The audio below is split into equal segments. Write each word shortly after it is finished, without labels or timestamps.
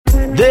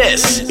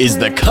This is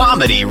the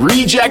Comedy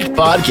Reject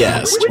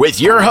Podcast with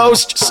your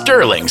host,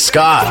 Sterling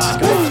Scott.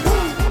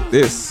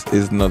 This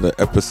is another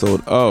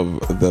episode of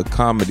the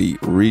Comedy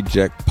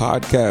Reject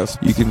Podcast.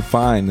 You can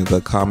find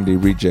the Comedy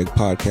Reject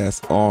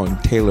Podcast on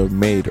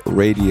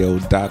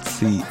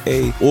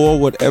tailormaderadio.ca or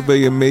whatever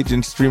your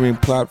major streaming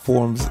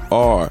platforms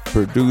are.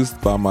 Produced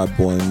by my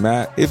boy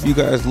Matt. If you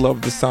guys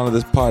love the sound of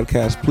this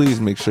podcast,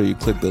 please make sure you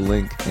click the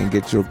link and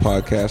get your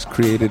podcast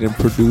created and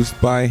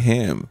produced by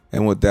him.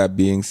 And with that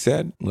being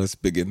said, let's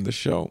begin the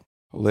show.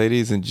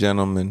 Ladies and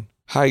gentlemen,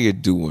 how you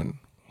doing?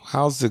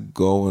 How's it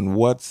going?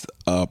 What's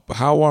up?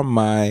 How are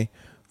my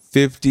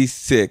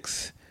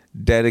 56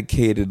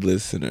 dedicated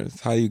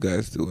listeners? How you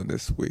guys doing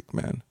this week,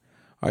 man?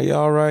 Are you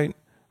all right?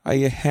 Are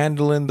you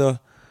handling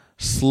the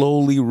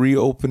slowly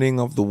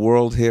reopening of the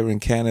world here in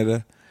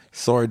Canada?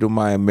 Sorry to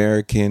my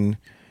American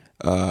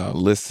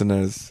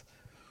listeners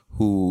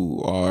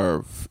who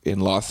are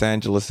in Los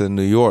Angeles and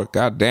New York.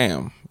 God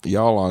damn,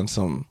 y'all on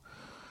some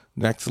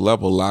next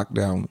level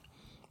lockdown.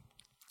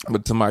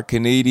 But to my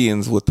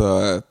Canadians with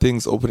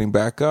things opening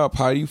back up,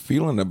 how are you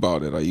feeling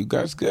about it? Are you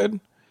guys good?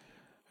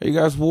 Are you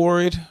guys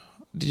worried?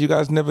 Did you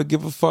guys never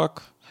give a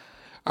fuck?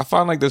 I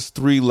find like there's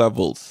 3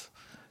 levels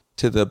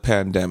to the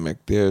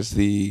pandemic. There's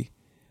the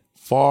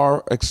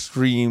far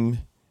extreme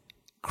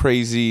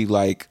crazy,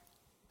 like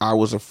I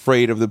was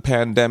afraid of the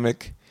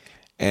pandemic.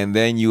 And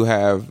then you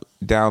have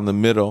down the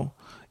middle,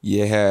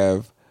 you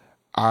have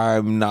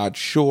I'm not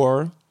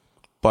sure,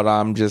 but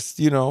I'm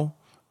just,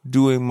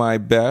 doing my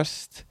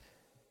best.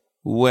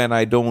 When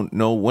I don't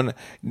know,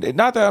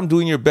 not that I'm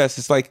doing your best,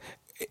 it's like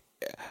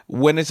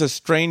when it's a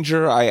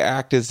stranger, I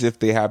act as if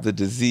they have the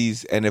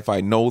disease. And if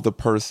I know the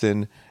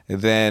person,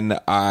 then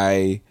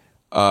I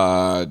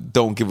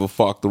don't give a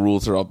fuck. The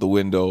rules are out the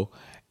window.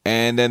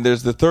 And then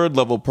there's the third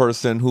level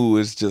person who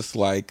is just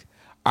like,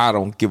 I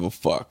don't give a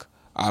fuck.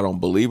 I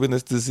don't believe in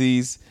this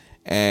disease.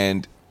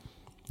 And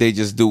they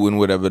just doing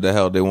whatever the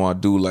hell they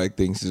want to do, like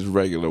things is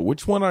regular.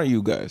 Which one are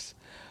you guys?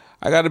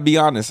 I got to be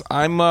honest.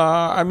 I'm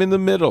in the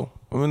middle.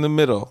 I'm in the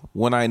middle.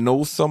 When I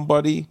know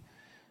somebody,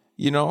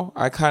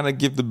 I kind of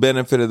give the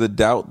benefit of the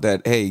doubt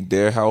that, hey,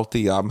 they're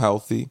healthy, I'm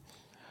healthy.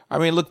 I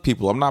mean, look,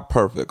 people, I'm not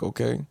perfect,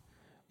 okay?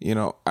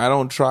 I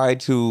don't try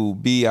to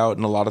be out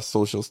in a lot of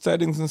social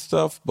settings and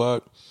stuff,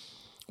 but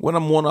when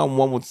I'm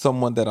one-on-one with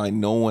someone that I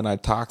know and I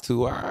talk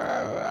to,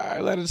 I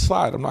let it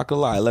slide. I'm not going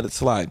to lie, I let it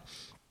slide.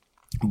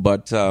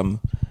 But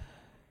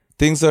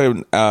things are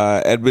in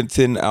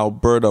Edmonton,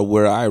 Alberta,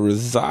 where I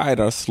reside,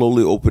 are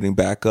slowly opening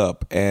back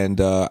up.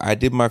 And I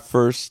did my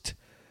first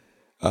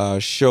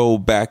show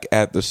back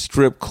at the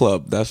strip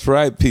club. That's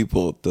right,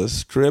 people. The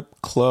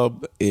strip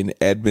club in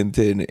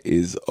Edmonton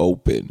is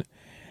open.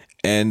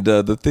 And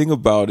the thing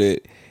about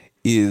it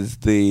is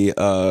the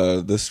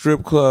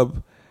strip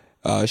club,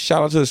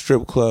 shout out to the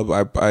strip club.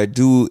 I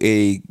do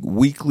a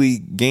weekly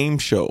game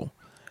show.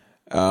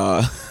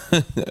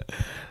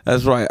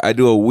 That's right. I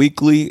do a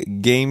weekly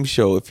game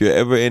show. If you're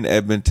ever in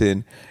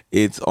Edmonton,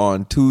 it's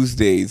on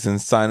Tuesdays and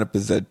sign up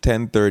is at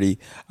 10:30.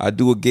 I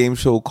do a game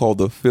show called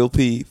The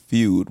Filthy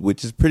Feud,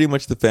 which is pretty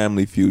much the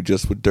Family Feud,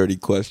 just with dirty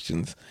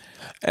questions.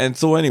 And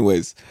so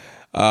anyways,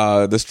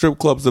 the strip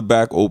clubs are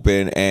back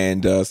open.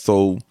 And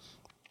so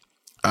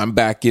I'm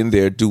back in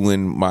there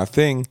doing my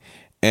thing.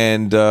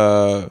 And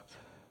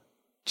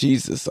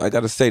Jesus, I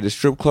got to say, the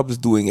strip club is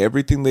doing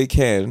everything they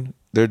can.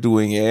 They're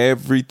doing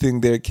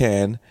everything they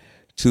can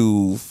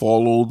to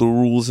follow the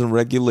rules and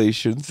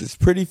regulations. It's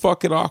pretty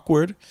fucking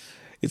awkward.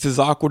 It's as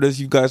awkward as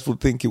you guys would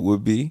think it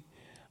would be.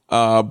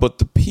 But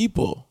the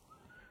people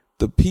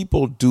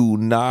do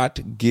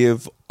not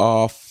give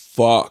a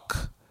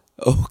fuck.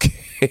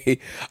 Okay.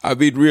 I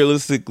mean,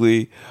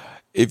 realistically,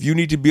 if you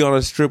need to be on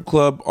a strip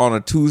club on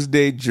a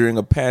Tuesday during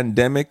a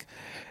pandemic,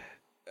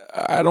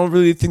 I don't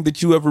really think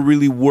that you ever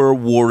really were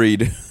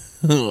worried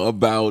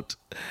about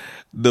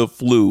the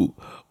flu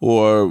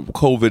or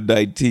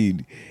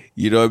COVID-19.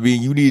 You know what I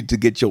mean? You need to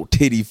get your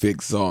titty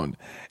fix on.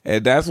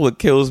 And that's what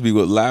kills me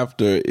with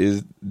laughter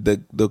is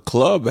the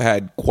club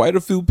had quite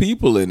a few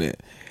people in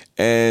it.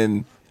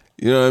 And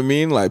you know what I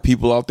mean? Like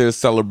people out there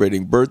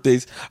celebrating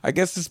birthdays. I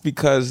guess it's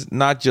because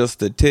not just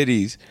the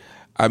titties.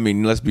 I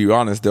mean, let's be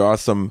honest. There are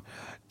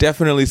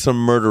definitely some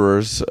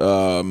murderers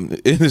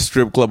in the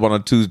strip club on a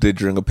Tuesday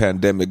during a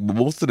pandemic. But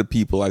most of the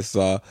people I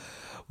saw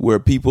were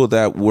people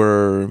that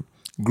were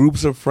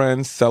groups of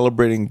friends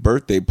celebrating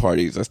birthday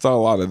parties. I saw a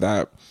lot of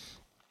that.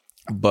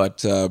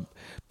 But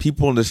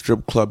people in the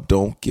strip club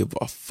don't give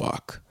a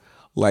fuck.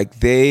 Like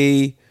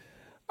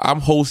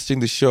I'm hosting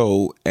the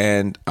show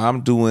and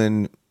I'm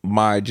doing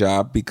my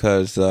job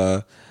because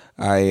I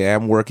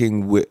am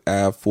working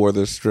for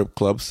the strip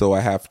club. So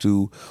I have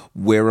to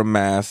wear a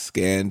mask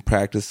and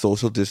practice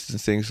social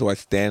distancing. So I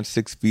stand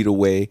 6 feet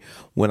away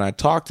when I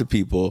talk to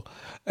people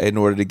in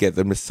order to get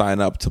them to sign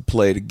up to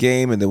play the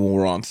game. And then when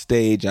we're on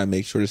stage, I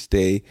make sure to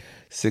stay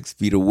 6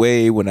 feet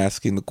away when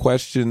asking the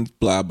questions,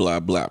 blah, blah,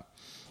 blah.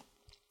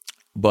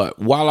 But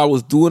while I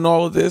was doing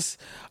all of this,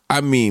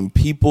 I mean,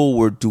 people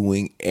were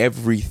doing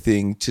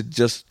everything to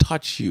just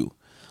touch you.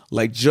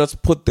 like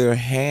just put their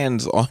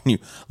hands on you.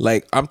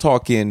 Like I'm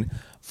talking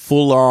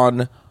full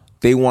on.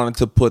 They wanted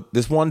to put,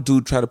 this one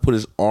dude tried to put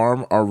his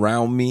arm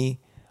around me,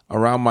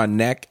 around my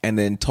neck, and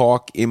then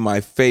talk in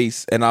my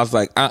face. And I was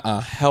like,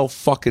 hell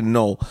fucking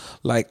no.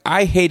 Like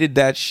I hated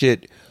that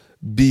shit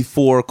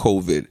before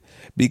COVID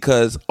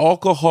because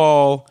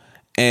alcohol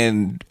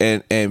and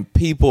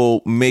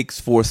people makes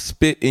for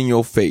spit in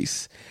your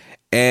face.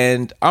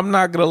 And I'm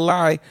not gonna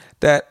lie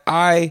that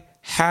I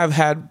have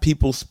had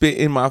people spit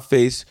in my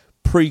face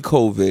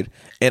pre-COVID,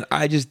 and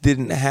I just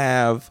didn't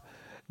have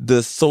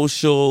the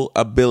social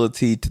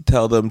ability to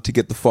tell them to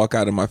get the fuck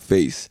out of my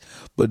face.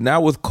 But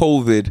now with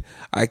COVID,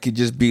 I could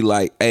just be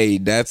like, hey,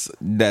 that's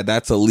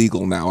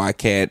illegal now. I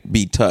can't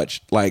be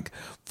touched. Like,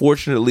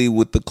 fortunately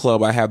with the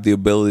club, I have the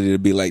ability to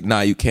be like,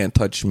 nah, you can't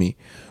touch me.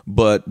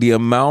 But the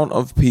amount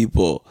of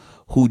people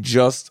who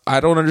just,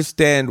 I don't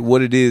understand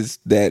what it is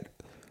that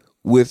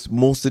with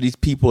most of these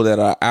people that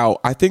are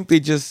out, I think they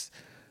just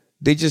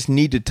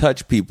need to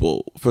touch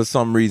people for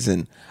some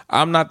reason.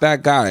 I'm not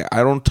that guy.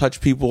 I don't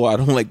touch people. I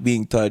don't like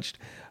being touched.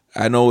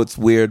 I know it's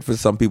weird for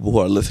some people who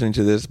are listening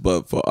to this,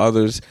 but for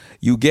others,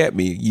 you get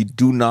me. You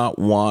do not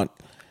want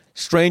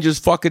strangers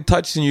fucking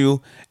touching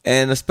you,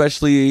 and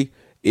especially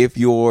if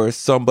you're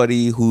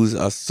somebody who's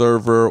a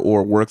server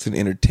or works in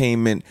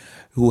entertainment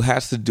who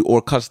has to do,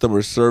 or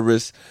customer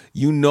service.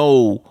 You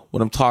know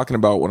what I'm talking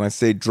about when I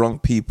say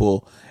drunk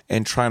people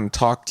and trying to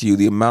talk to you,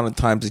 the amount of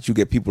times that you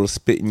get people to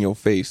spit in your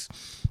face.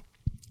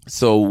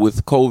 So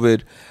with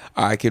COVID,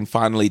 I can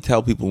finally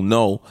tell people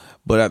no.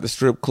 But at the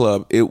strip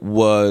club, it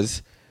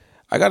was,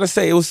 I gotta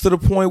say, it was to the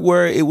point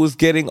where it was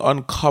getting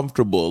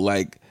uncomfortable.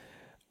 Like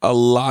a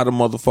lot of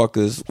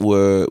motherfuckers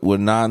were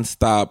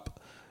nonstop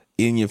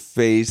in your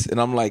face.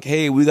 And I'm like,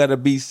 hey, we gotta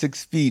be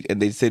 6 feet.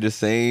 And they say the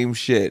same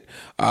shit.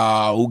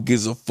 Who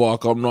gives a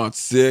fuck? I'm not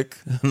sick.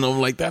 And I'm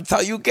like, that's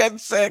how you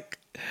get sick.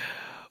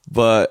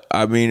 But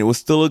I mean, it was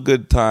still a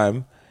good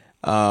time.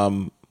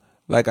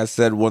 Like I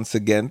said, once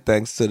again,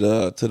 thanks to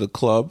the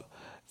club.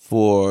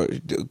 For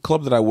the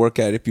club that I work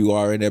at, if you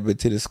are in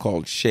Edmonton, is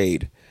called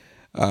Shade.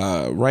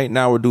 Right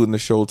now we're doing the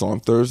shows on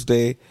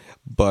Thursday,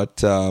 but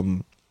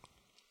the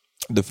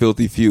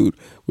Filthy Feud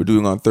we're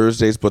doing on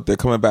Thursdays, but they're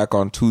coming back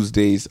on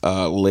Tuesdays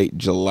late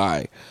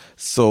July.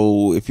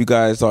 So if you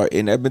guys are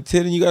in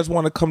Edmonton and you guys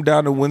want to come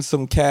down and win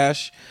some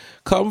cash,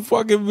 come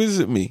fucking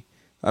visit me.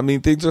 I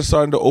mean, things are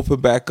starting to open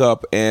back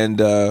up,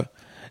 and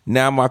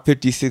now my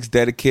 56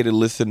 dedicated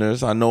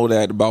listeners, I know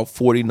that about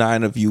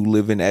 49 of you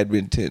live in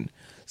Edmonton.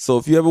 So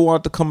if you ever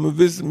want to come and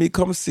visit me,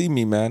 come see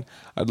me, man.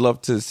 I'd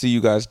love to see you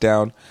guys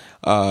down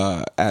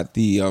at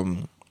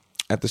the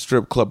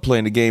strip club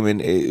playing the game.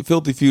 And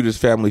Filthy Feud is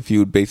Family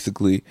Feud,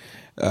 basically.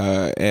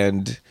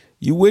 And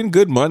you win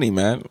good money,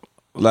 man.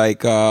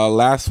 Like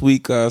last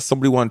week,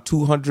 somebody won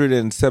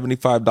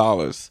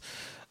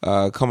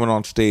 $275 coming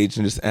on stage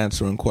and just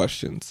answering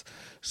questions.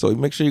 So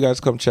make sure you guys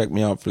come check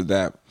me out for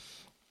that.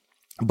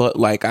 But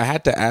like, I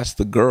had to ask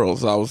the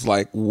girls. I was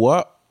like,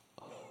 what?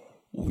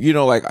 You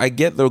know, like I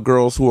get the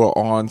girls who are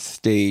on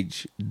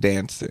stage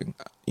dancing,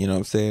 you know what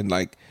I'm saying?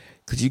 Like,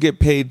 cause you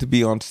get paid to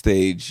be on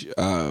stage.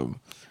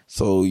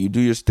 So you do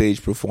your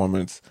stage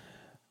performance,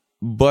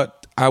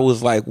 but I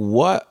was like,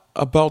 what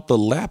about the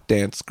lap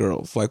dance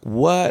girls? Like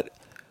what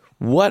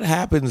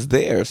happens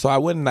there? So I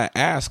went and I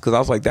asked, cause I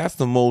was like, that's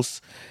the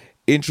most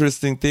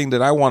interesting thing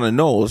that I want to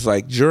know. Is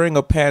like during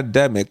a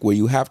pandemic where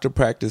you have to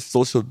practice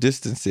social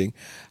distancing,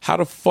 how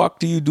the fuck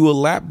do you do a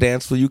lap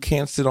dance where you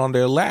can't sit on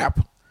their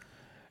lap?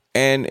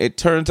 And it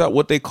turns out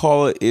what they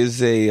call it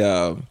is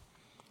I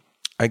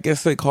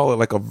guess they call it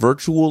like a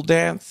virtual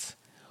dance,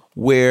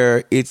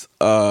 where it's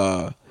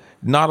not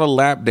a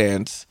lap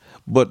dance,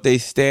 but they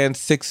stand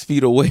 6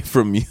 feet away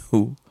from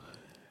you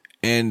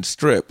and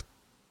strip.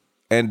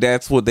 And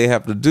that's what they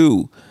have to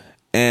do.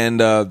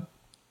 And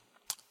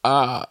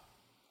I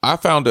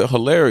found it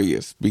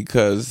hilarious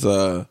because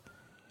I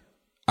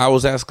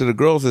was asking the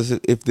girls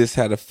if this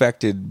had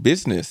affected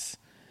business.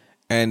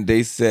 And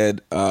they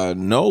said,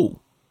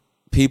 no.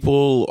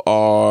 People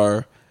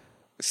are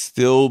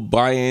still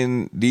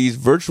buying these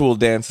virtual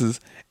dances,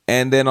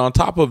 and then on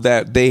top of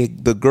that,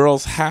 the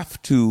girls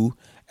have to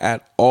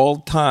at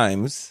all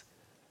times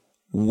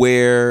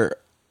wear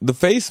the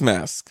face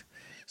mask.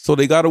 So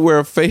they got to wear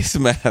a face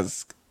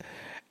mask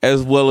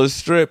as well as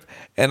strip.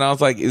 And I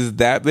was like, is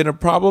that been a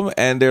problem?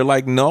 And they're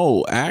like,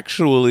 no,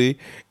 actually,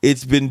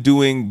 it's been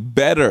doing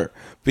better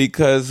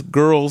because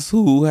girls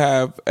who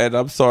have, and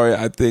I'm sorry,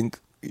 I think,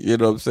 you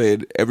know what I'm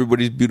saying,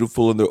 everybody's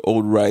beautiful in their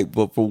own right,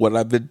 but from what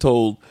I've been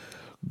told,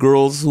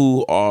 girls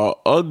who are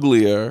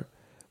uglier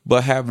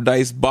but have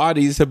nice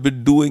bodies have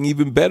been doing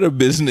even better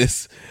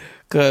business.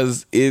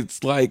 Because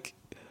it's like,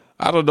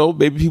 I don't know,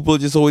 maybe people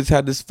just always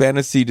had this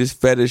fantasy, this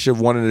fetish of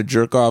wanting to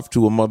jerk off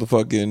to a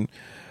motherfucking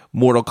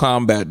Mortal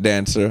Kombat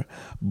dancer,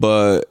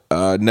 but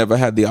never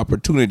had the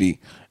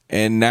opportunity.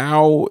 And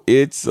now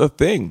it's a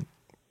thing.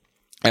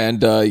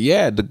 And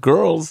yeah, the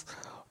girls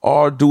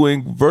are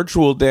doing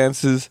virtual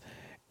dances.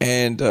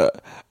 And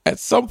at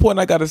some point,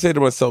 I got to say to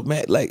myself,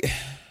 man, like,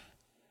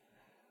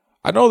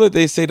 I know that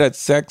they say that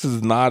sex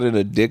is not an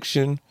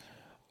addiction,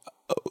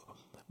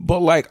 but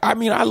like, I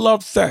mean, I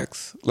love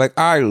sex. Like,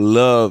 I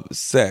love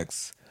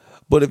sex.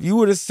 But if you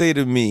were to say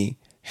to me,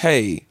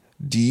 hey,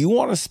 do you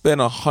want to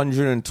spend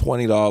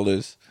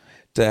 $120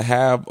 to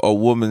have a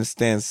woman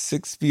stand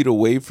 6 feet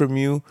away from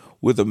you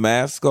with a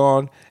mask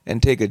on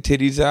and take her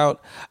titties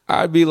out?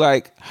 I'd be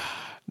like,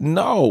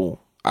 no.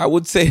 I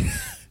would say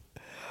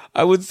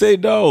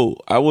no.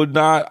 I would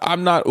not.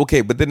 I'm not.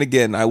 Okay, but then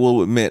again, I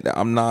will admit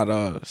I'm not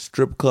a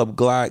strip club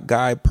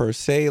guy per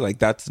se. Like,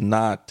 that's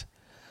not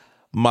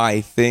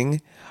my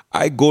thing.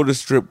 I go to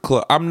strip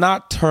club. I'm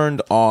not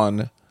turned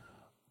on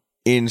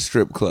in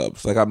strip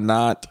clubs. Like, I'm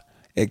not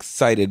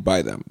excited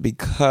by them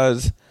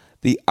because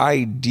the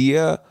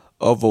idea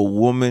of a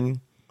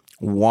woman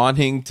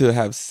wanting to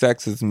have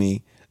sex with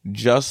me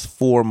just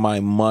for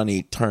my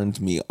money turns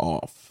me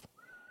off.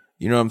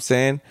 You know what I'm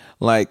saying?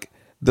 Like,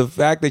 the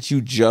fact that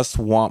you just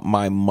want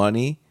my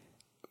money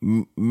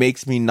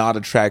makes me not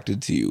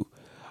attracted to you.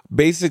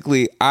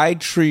 Basically, I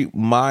treat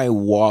my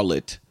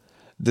wallet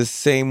the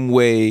same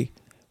way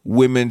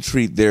women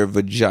treat their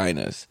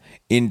vaginas,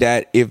 in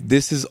that if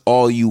this is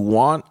all you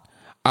want,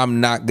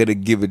 I'm not going to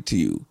give it to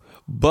you.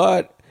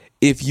 But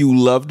if you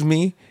loved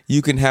me,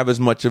 you can have as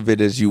much of it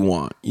as you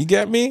want. You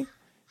get me?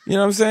 You know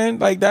what I'm saying?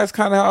 Like, that's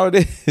kind of how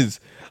it is.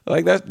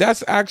 Like,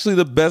 that's actually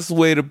the best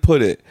way to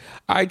put it.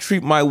 I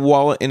treat my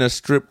wallet in a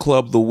strip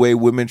club the way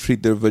women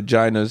treat their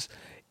vaginas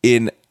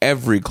in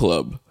every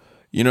club.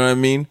 You know what I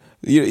mean?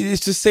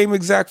 It's the same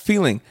exact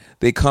feeling.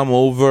 They come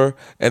over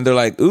and they're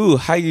like, ooh,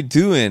 how you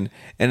doing?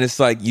 And it's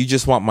like, you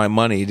just want my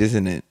money,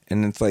 isn't it?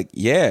 And it's like,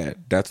 yeah,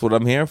 that's what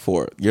I'm here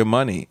for, your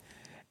money.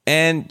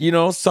 And, you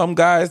know, some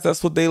guys,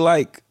 that's what they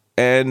like.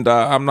 And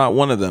I'm not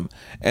one of them.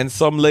 And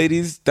some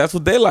ladies, that's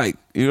what they like.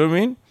 You know what I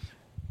mean?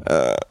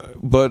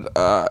 But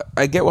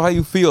I get how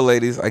you feel,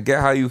 ladies. I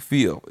get how you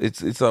feel.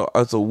 It's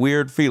a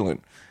weird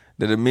feeling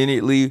that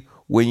immediately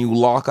when you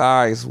lock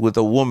eyes with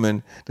a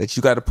woman that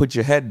you got to put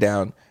your head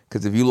down,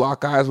 because if you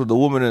lock eyes with a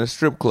woman in a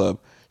strip club,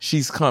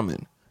 she's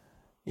coming.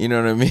 You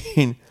know what I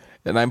mean?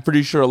 And I'm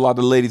pretty sure a lot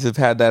of ladies have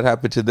had that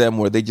happen to them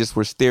where they just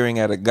were staring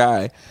at a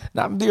guy.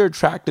 Not that they're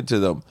attracted to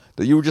them,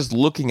 that you were just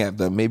looking at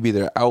them. Maybe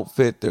their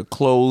outfit, their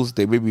clothes,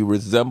 they maybe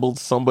resembled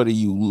somebody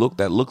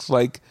that looks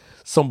like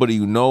somebody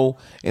you know.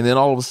 And then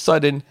all of a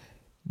sudden,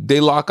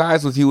 they lock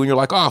eyes with you and you're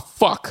like, oh,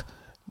 fuck.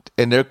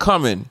 And they're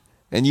coming.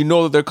 And you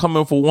know that they're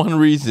coming for one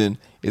reason.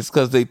 It's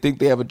because they think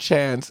they have a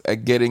chance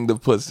at getting the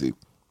pussy.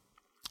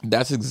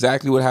 That's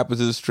exactly what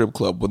happens in the strip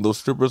club. When those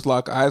strippers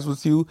lock eyes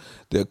with you,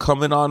 they're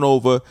coming on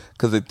over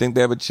because they think they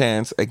have a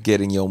chance at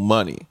getting your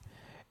money.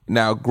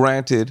 Now,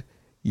 granted,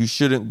 you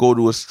shouldn't go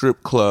to a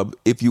strip club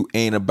if you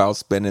ain't about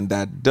spending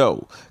that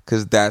dough,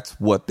 because that's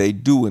what they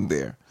do in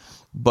there.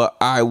 But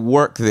I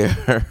work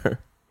there,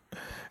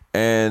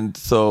 and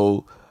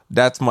so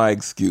that's my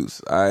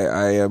excuse.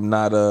 I am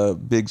not a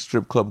big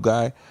strip club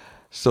guy,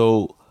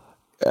 so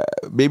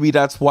maybe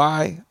that's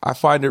why I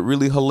find it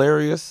really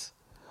hilarious.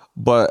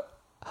 But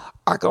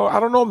I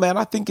don't know, man.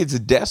 I think it's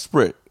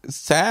desperate. It's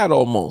sad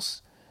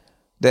almost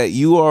that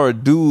you are a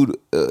dude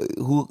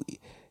who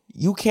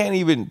you can't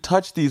even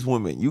touch these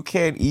women. You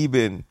can't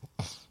even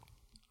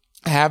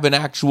have an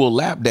actual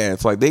lap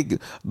dance. Like, the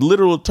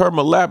literal term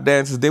of lap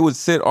dance is they would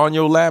sit on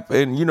your lap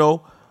and, you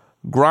know,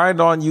 grind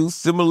on you,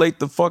 simulate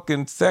the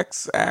fucking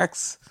sex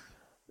acts,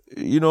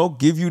 you know,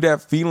 give you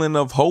that feeling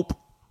of hope,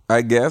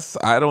 I guess.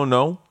 I don't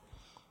know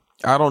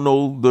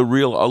the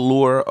real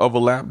allure of a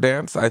lap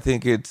dance. I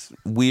think it's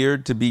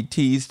weird to be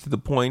teased to the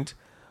point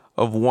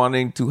of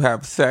wanting to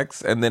have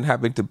sex and then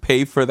having to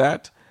pay for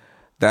that.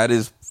 That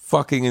is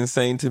fucking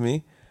insane to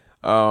me.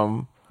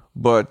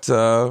 But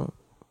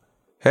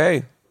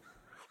hey,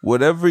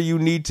 whatever you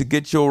need to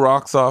get your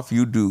rocks off,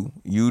 you do.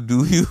 You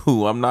do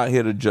you. I'm not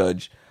here to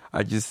judge.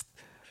 I just,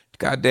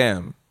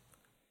 goddamn,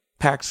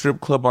 packed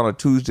strip club on a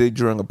Tuesday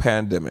during a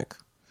pandemic.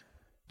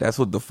 That's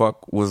what the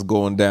fuck was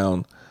going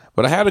down.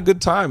 But I had a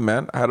good time,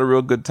 man. I had a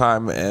real good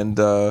time, and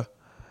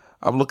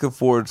I'm looking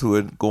forward to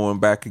it going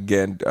back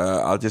again.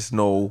 I'll just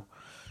know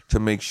to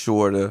make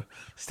sure to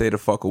stay the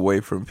fuck away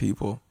from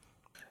people.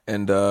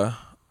 And I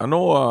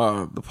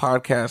know the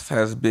podcast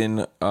has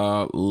been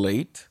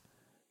late,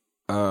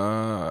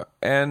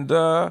 and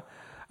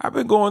I've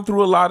been going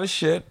through a lot of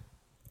shit.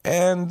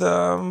 And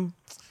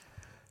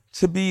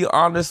to be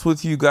honest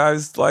with you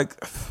guys,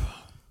 like,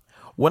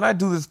 when I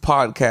do this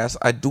podcast,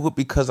 I do it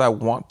because I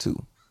want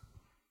to.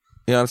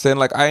 You know what I'm saying?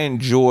 Like, I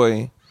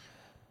enjoy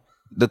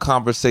the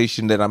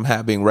conversation that I'm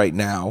having right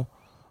now.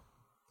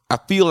 I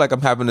feel like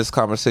I'm having this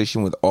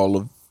conversation with all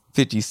of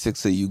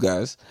 56 of you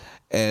guys.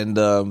 And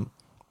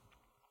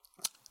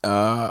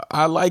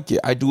I like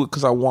it. I do it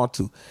because I want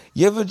to.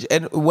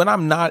 And when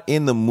I'm not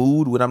in the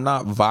mood, when I'm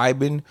not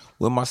vibing,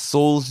 when my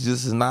soul's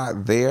just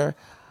not there,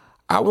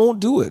 I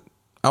won't do it.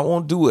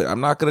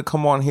 I'm not going to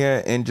come on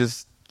here and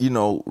just, you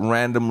know,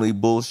 randomly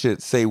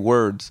bullshit, say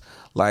words.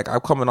 Like, I'm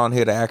coming on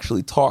here to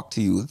actually talk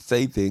to you and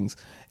say things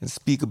and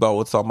speak about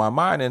what's on my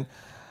mind. And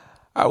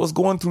I was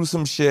going through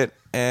some shit,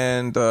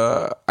 and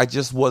I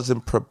just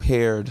wasn't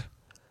prepared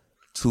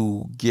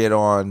to get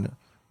on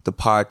the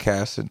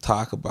podcast and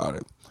talk about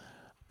it.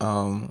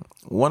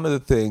 One of the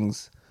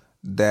things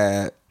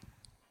that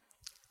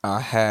I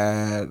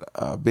had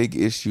a big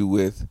issue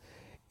with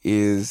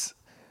is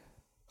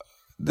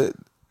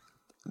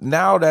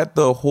now that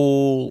the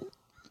whole,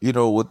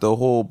 with the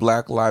whole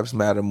Black Lives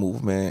Matter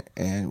movement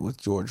and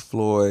with George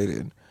Floyd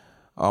and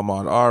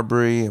Ahmaud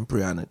Arbery and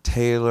Breonna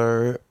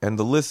Taylor, and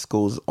the list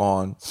goes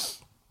on,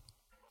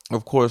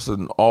 of course,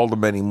 and all the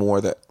many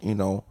more that,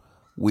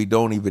 we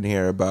don't even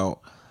hear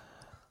about.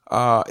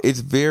 It's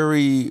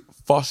very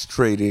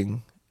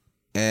frustrating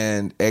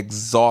and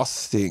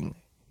exhausting.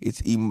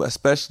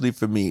 Especially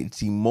for me,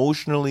 it's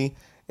emotionally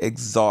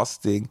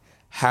exhausting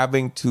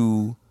having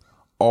to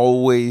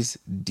always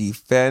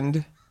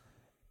defend,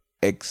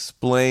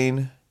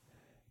 explain,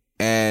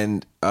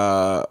 and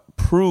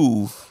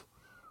prove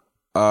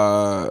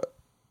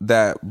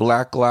that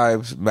Black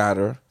Lives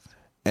Matter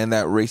and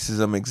that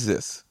racism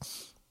exists.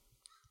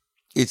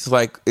 It's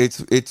like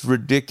it's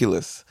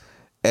ridiculous.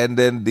 And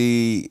then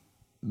the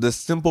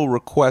simple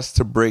request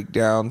to break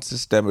down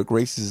systemic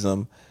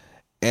racism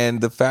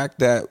and the fact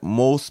that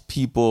most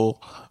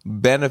people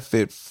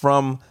benefit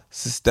from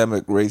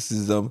systemic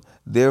racism,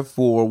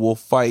 therefore will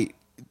fight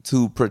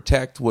to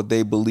protect what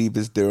they believe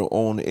is their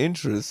own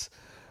interests.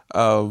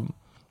 So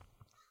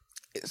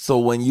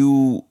when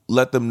you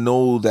let them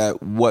know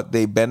that what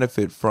they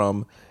benefit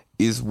from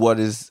is what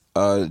is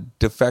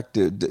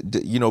defective,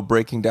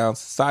 breaking down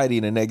society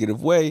in a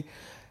negative way,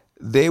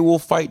 they will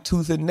fight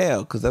tooth and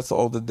nail because that's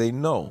all that they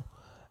know.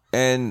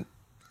 And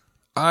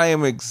I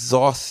am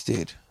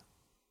exhausted,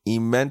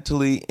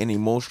 mentally and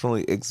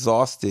emotionally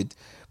exhausted,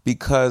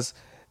 because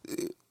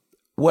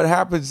what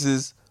happens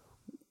is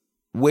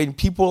when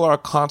people are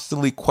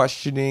constantly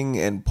questioning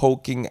and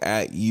poking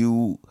at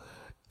you,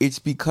 it's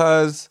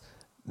because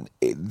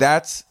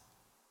that's,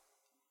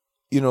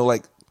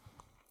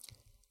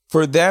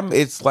 for them,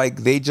 it's like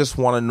they just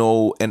want to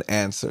know an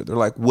answer. They're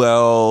like,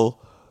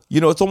 well,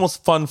 it's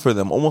almost fun for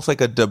them, almost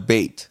like a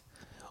debate.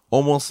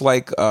 Almost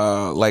like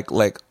a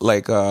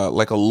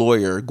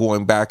lawyer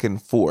going back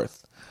and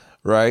forth,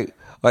 right?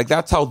 Like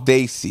that's how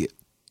they see it.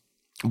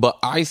 But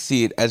I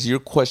see it as you're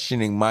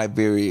questioning my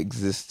very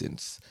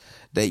existence,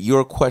 that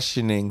you're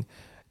questioning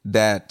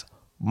that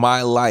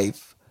my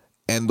life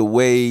and the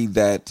way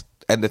that,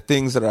 and the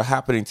things that are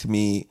happening to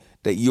me,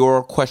 that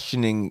you're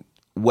questioning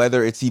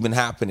whether it's even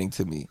happening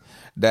to me.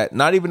 That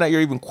not even that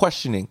you're even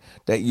questioning,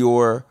 that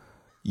you're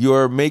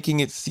making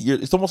it,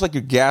 it's almost like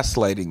you're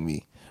gaslighting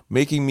me,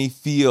 making me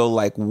feel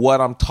like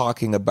what I'm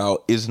talking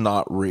about is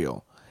not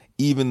real,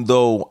 even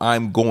though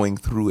I'm going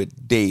through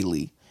it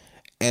daily.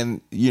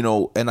 And,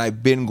 and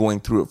I've been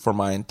going through it for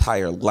my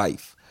entire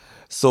life.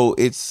 So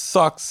it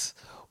sucks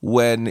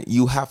when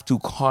you have to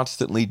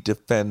constantly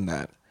defend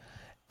that.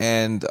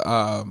 And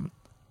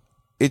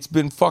it's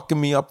been fucking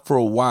me up for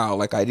a while.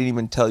 Like, I didn't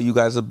even tell you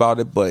guys about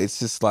it, but it's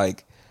just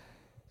like,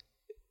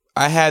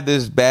 I had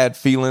this bad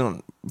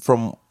feeling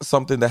from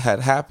something that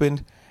had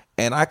happened,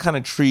 and I kind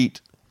of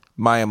treat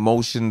my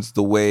emotions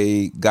the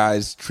way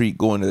guys treat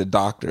going to the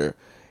doctor,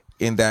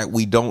 in that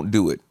we don't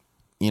do it.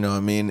 You know what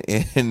I mean?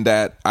 And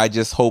that I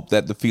just hope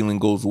that the feeling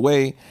goes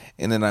away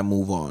and then I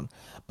move on.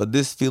 But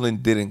this feeling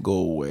didn't go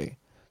away.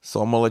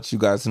 So I'm going to let you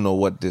guys know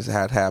what this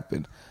had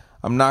happened.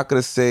 I'm not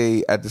going to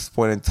say at this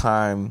point in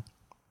time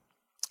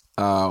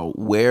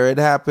where it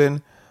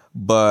happened,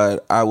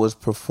 but I was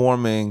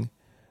performing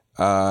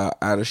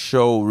at a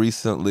show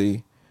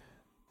recently,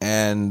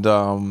 and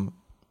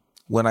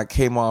when I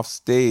came off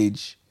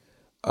stage,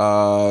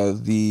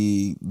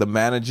 the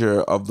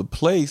manager of the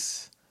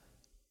place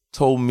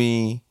told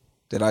me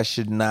that I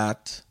should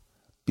not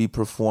be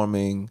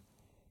performing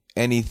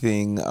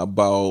anything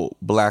about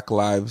Black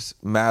Lives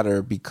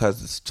Matter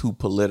because it's too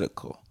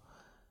political.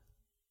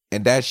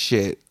 And that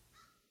shit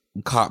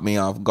caught me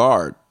off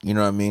guard. You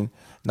know what I mean?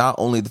 Not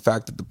only the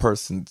fact that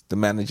the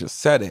manager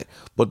said it,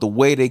 but the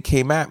way they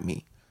came at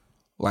me.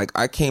 Like,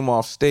 I came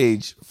off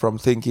stage from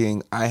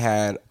thinking I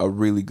had a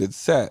really good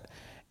set,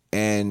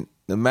 and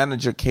the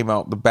manager came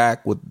out the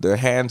back with their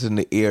hands in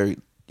the air,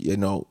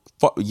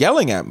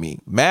 yelling at me,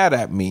 mad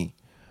at me,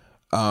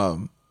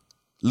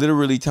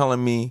 literally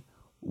telling me,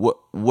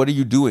 what are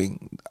you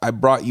doing? I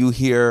brought you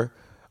here,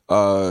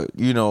 for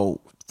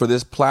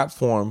this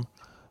platform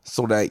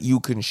so that you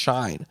can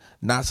shine,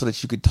 not so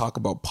that you could talk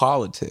about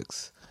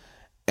politics.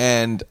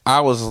 And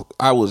I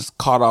was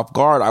caught off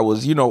guard. I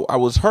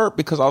was hurt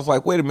because I was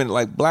like, wait a minute,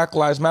 like, Black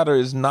Lives Matter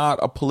is not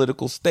a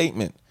political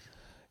statement.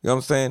 You know what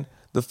I'm saying?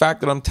 The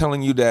fact that I'm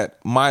telling you that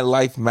my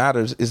life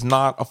matters is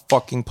not a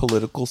fucking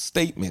political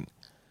statement.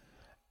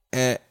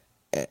 And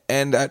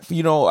that,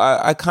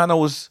 I kind of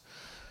was,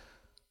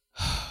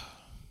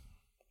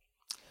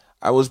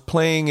 I was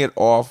playing it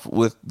off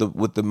with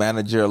the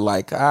manager,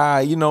 like,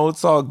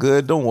 it's all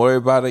good, don't worry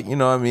about it,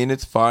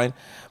 it's fine,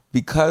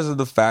 because of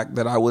the fact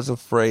that I was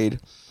afraid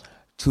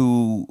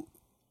to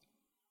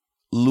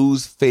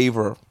lose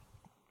favor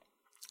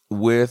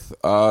with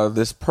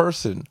this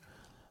person.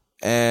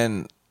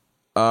 And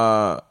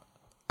I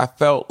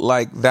felt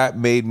like that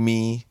made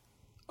me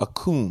a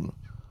coon.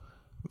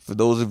 For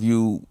those of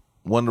you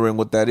wondering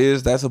what that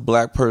is, that's a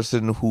black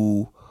person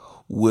who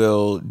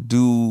will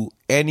do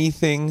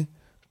anything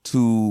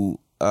to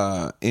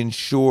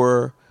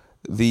ensure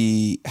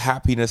the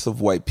happiness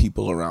of white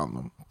people around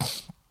them.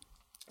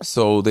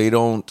 So they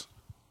don't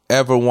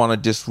ever want to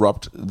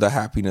disrupt the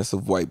happiness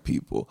of white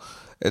people.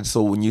 And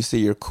so when you say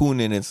you're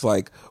cooning, it's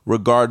like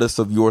regardless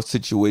of your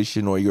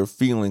situation or your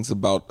feelings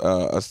about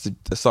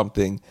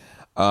something,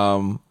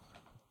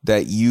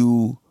 that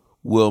you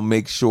will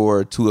make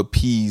sure to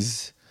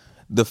appease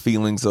the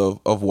feelings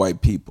of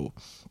white people.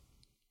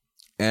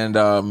 And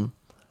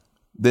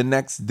the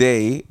next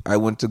day I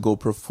went to go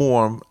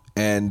perform,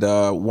 and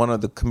one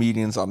of the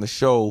comedians on the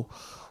show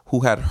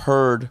who had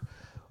heard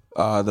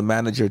the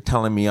manager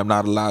telling me I'm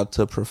not allowed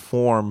to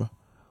perform,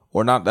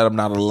 or not that I'm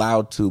not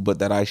allowed to, but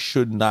that I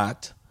should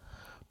not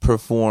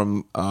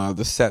perform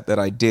the set that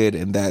I did,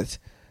 and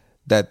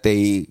that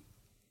they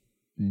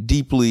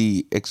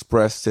deeply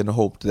expressed and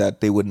hoped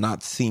that they would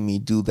not see me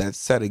do that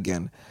set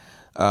again.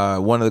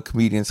 One of the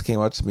comedians came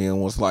up to me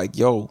and was like,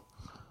 yo,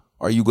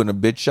 are you going to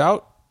bitch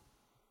out?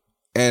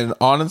 And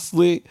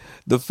honestly,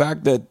 the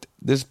fact that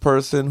this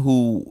person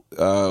who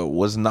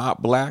was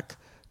not black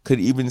could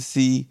even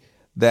see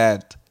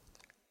that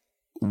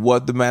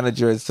what the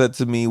manager had said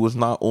to me was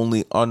not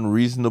only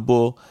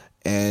unreasonable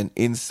and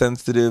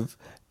insensitive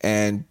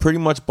and pretty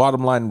much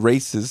bottom line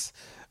racist,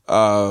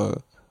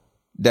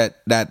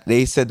 that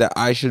they said that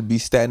I should be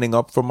standing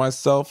up for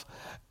myself,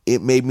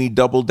 it made me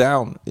double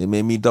down. It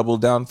made me double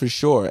down for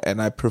sure.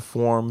 And I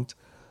performed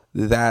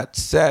that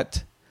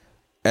set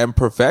and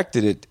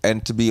perfected it.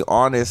 And to be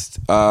honest,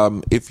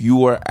 if you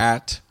were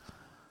at,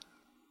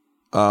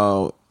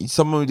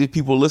 some of the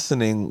people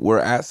listening were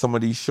at some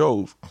of these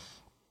shows,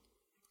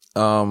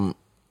 and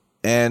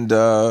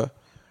I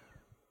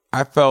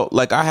felt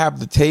like I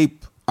have the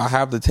tape, I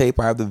have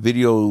the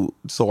video,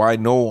 so I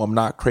know I'm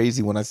not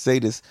crazy when I say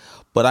this,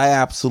 but I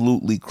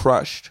absolutely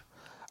crushed.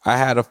 I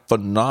had a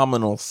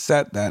phenomenal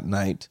set that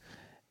night,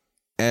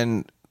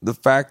 and the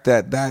fact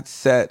that that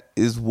set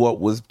is what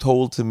was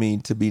told to me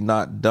to be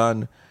not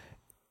done,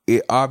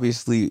 it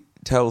obviously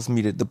tells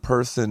me that the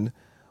person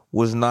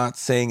was not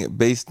saying it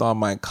based on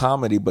my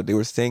comedy, but they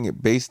were saying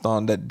it based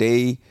on that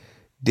they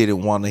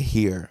didn't want to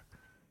hear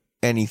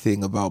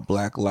anything about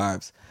Black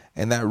lives.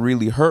 And that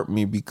really hurt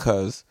me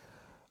because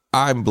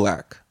I'm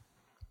black.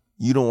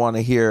 You don't want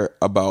to hear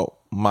about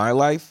my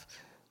life?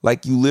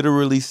 Like, you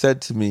literally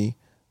said to me,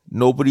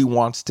 nobody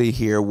wants to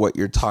hear what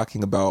you're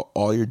talking about.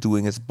 All you're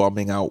doing is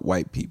bumming out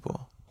white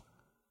people.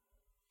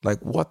 Like,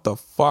 what the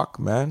fuck,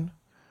 man?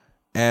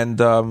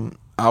 And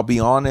I'll be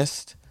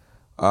honest,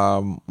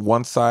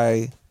 once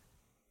I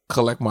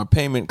collect my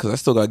payment, because I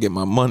still got to get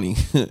my money.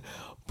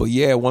 But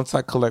yeah, once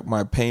I collect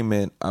my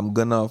payment, I'm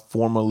going to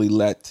formally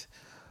let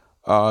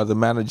the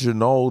manager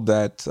know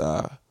that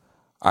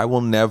I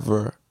will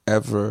never,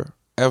 ever,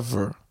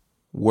 ever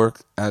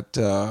work at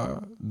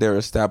their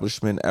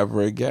establishment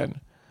ever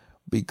again.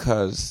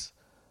 Because,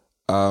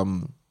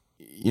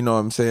 you know what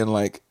I'm saying?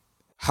 Like,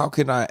 how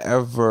can I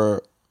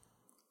ever,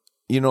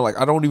 you know, like,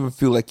 I don't even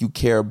feel like you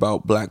care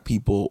about black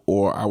people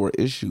or our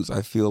issues.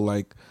 I feel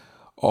like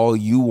all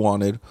you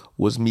wanted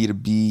was me to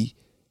be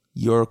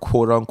your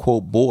quote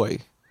unquote boy.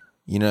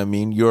 You know what I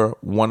mean? You're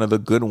one of the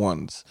good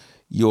ones.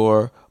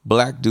 You're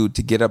black dude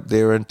to get up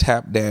there and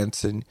tap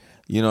dance, and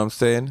you know what I'm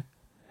saying?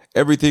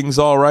 Everything's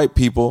all right,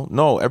 people.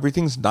 No,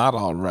 everything's not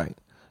all right.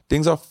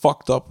 Things are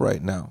fucked up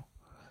right now.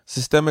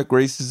 Systemic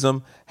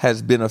racism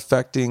has been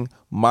affecting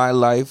my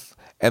life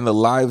and the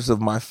lives of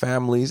my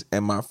families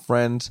and my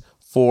friends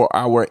for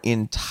our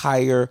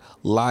entire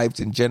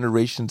lives and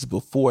generations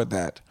before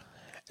that.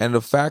 And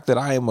the fact that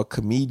I am a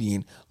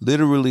comedian,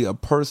 literally a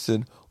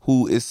person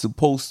who is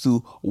supposed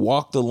to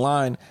walk the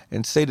line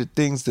and say the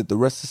things that the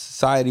rest of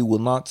society will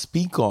not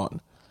speak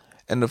on.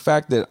 And the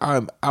fact that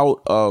I'm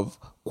out of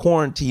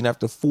quarantine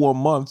after 4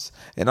 months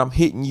and I'm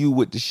hitting you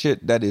with the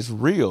shit that is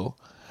real.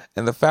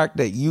 And the fact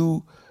that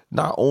you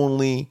not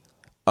only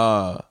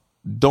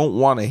don't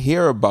want to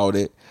hear about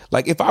it.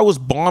 Like, if I was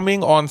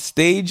bombing on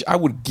stage, I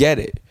would get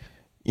it.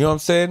 You know what I'm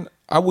saying?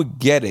 I would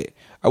get it.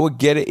 I would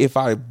get it if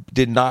I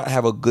did not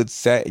have a good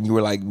set and you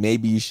were like,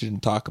 maybe you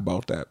shouldn't talk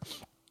about that.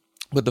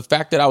 But the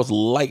fact that I was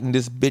lighting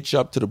this bitch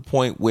up to the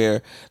point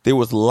where there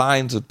was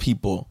lines of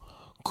people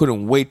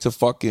couldn't wait to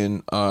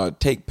fucking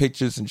take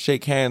pictures and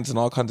shake hands and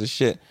all kinds of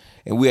shit.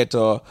 And we had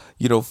to,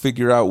 you know,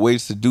 figure out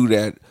ways to do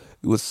that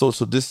with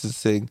social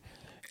distancing.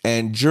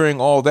 And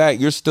during all that,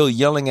 you're still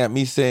yelling at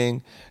me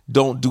saying,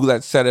 don't do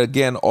that set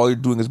again. All you're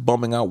doing is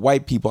bumming out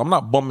white people. I'm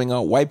not bumming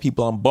out white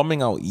people. I'm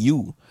bumming out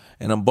you.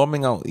 And I'm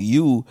bumming out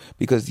you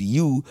because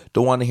you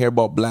don't want to hear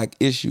about black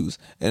issues.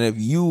 And if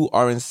you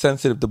are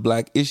insensitive to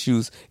black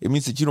issues, it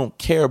means that you don't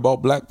care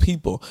about black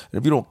people. And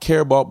if you don't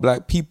care about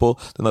black people,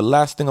 then the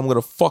last thing I'm going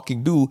to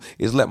fucking do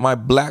is let my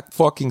black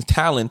fucking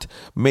talent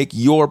make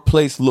your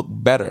place look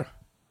better.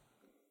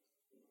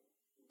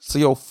 So,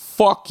 yo,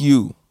 fuck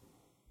you.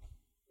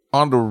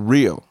 On the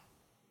real.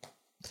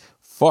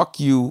 Fuck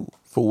you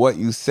for what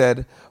you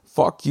said.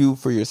 Fuck you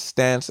for your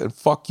stance. And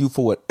fuck you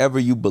for whatever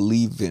you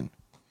believe in.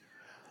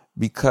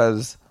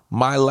 because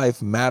my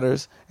life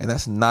matters, and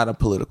that's not a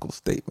political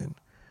statement.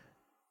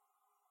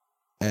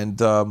 And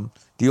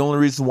the only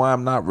reason why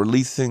I'm not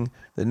releasing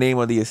the name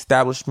of the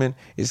establishment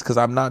is because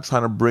I'm not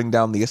trying to bring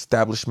down the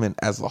establishment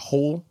as a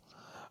whole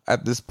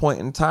at this point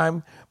in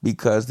time,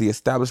 because the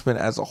establishment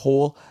as a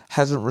whole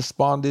hasn't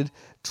responded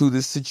to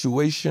this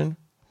situation.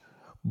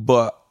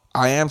 But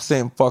I am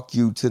saying fuck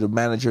you to the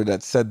manager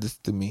that said this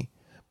to me,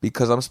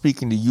 because I'm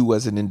speaking to you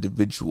as an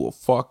individual.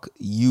 Fuck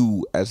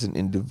you as an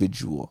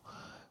individual.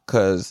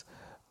 Because,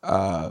 you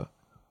know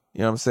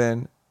what I'm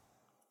saying?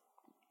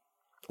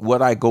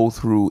 What I go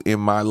through in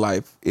my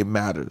life, it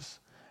matters.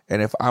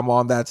 And if I'm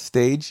on that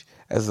stage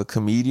as a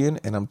comedian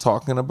and I'm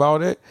talking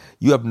about it,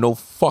 you have no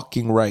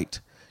fucking right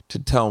to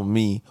tell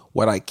me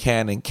what I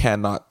can and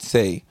cannot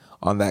say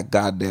on that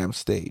goddamn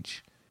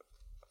stage.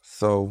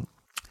 So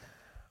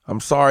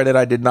I'm sorry that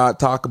I did not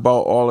talk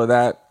about all of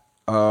that.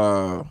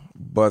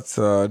 But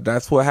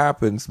that's what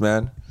happens,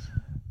 man.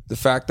 The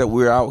fact that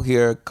we're out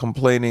here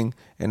complaining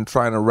and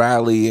trying to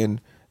rally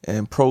and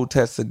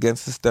protest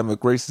against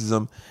systemic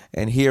racism,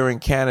 and here in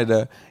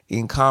Canada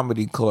in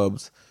comedy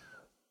clubs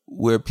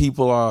where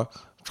people are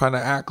trying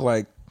to act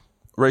like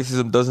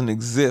racism doesn't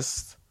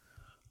exist,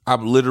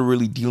 I'm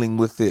literally dealing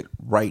with it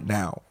right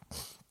now.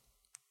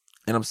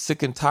 And I'm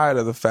sick and tired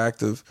of the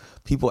fact of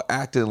people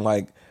acting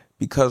like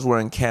because we're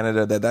in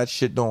Canada that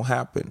shit don't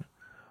happen.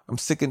 I'm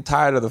sick and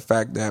tired of the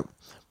fact that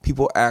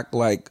people act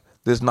like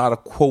there's not a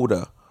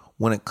quota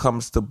when it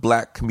comes to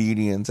black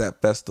comedians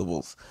at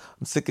festivals.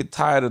 I'm sick and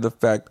tired of the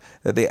fact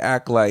that they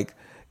act like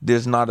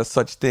there's not a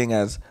such thing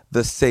as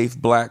the safe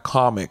black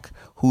comic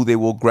who they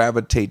will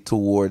gravitate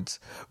towards,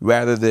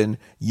 rather than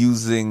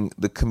using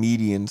the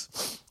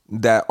comedians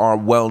that are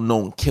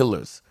well-known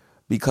killers,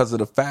 because of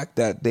the fact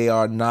that they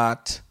are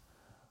not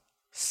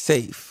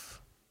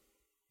safe.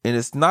 And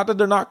it's not that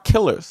they're not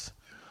killers,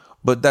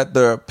 but that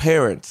their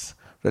appearance,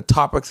 the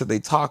topics that they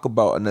talk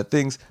about, and the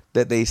things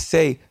that they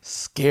say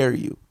scare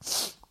you.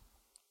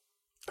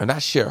 And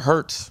that shit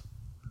hurts.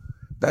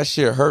 That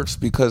shit hurts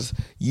because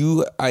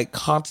I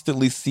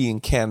constantly see in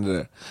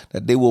Canada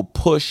that they will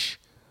push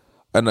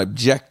an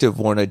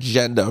objective or an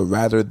agenda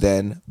rather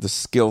than the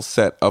skill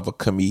set of a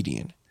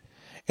comedian.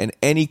 And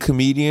any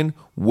comedian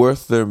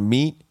worth their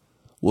meat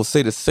will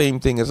say the same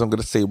thing as I'm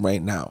going to say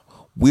right now.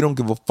 We don't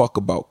give a fuck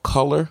about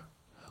color.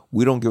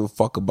 We don't give a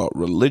fuck about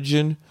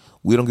religion.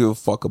 We don't give a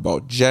fuck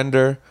about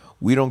gender.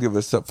 We don't give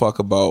a fuck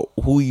about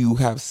who you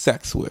have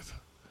sex with.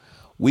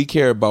 We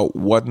care about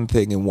one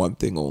thing and one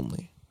thing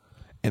only.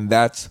 And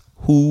that's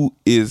who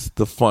is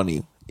the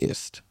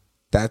funniest.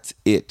 That's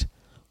it.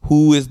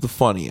 Who is the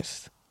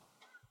funniest?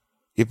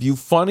 If you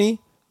funny,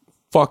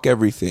 fuck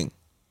everything.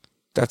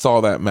 That's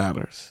all that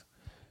matters.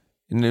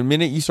 And the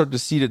minute you start to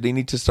see that they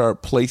need to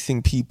start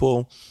placing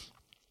people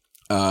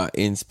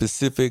in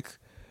specific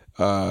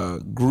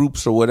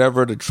groups or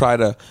whatever to try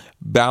to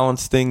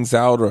balance things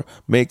out or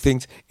make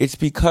things, it's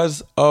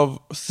because of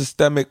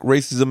systemic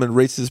racism and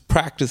racist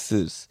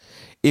practices.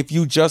 If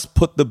you just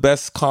put the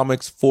best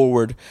comics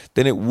forward,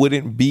 then it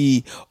wouldn't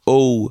be,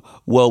 oh,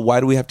 well, why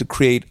do we have to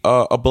create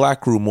a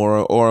black room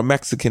or a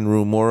Mexican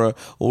room or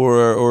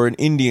an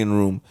Indian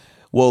room?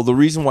 Well, the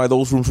reason why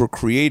those rooms were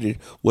created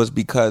was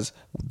because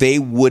they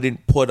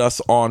wouldn't put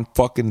us on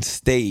fucking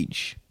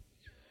stage.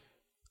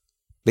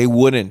 They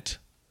wouldn't.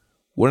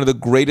 One of the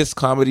greatest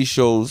comedy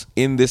shows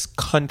in this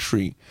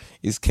country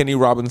is Kenny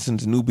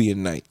Robinson's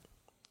Nubian Night.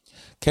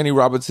 Kenny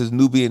Robinson's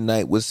Nubian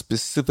Night was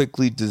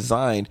specifically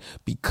designed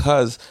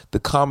because the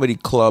comedy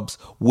clubs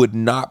would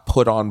not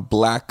put on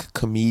black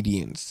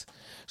comedians.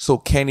 So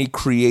Kenny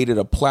created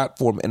a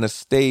platform and a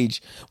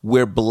stage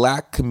where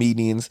black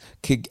comedians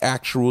could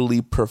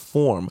actually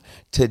perform.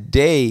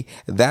 Today,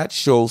 that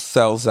show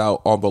sells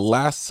out on the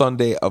last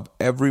Sunday of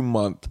every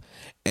month,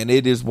 and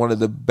it is one of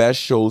the best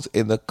shows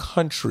in the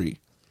country.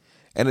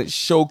 And it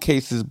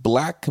showcases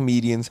black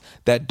comedians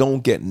that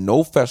don't get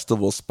no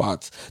festival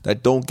spots,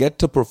 that don't get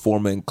to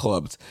perform in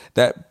clubs,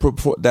 that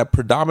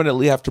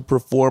predominantly have to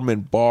perform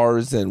in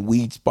bars and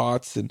weed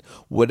spots and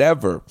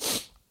whatever.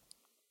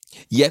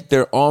 Yet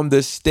they're on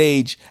this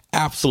stage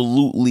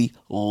absolutely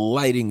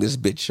lighting this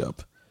bitch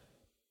up.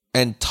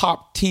 And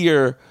top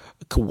tier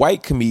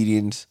white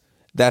comedians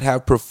that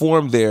have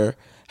performed there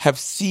have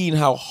seen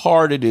how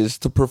hard it is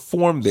to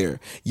perform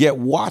there. Yet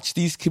watch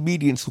these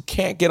comedians who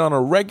can't get on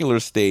a regular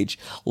stage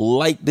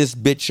light this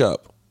bitch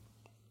up.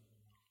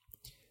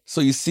 So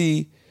you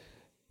see,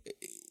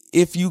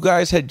 if you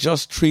guys had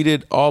just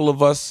treated all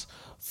of us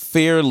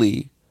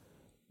fairly,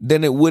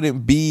 then it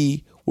wouldn't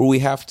be where we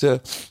have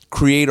to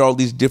create all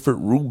these different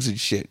rooms and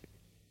shit.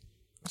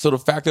 So the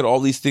fact that all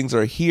these things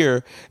are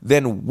here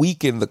then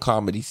weaken the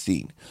comedy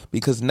scene,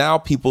 because now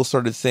people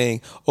started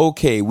saying,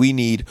 okay, we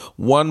need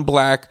 1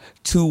 black,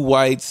 2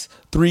 whites,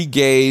 3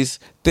 gays.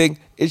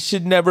 It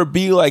should never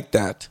be like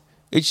that.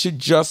 It should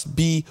just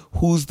be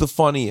who's the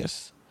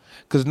funniest.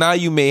 Because now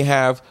you may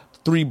have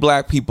 3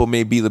 black people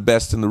may be the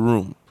best in the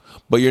room,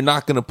 but you're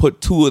not going to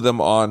put 2 of them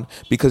on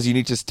because you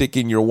need to stick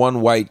in your 1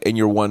 white and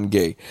your 1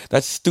 gay.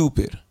 That's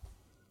stupid.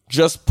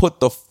 Just put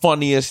the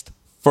funniest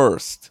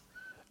first.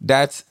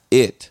 That's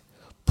it.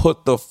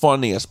 Put the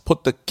funniest,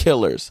 put the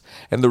killers.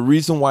 And the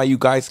reason why you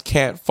guys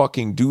can't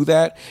fucking do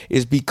that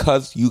is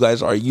because you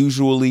guys are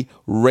usually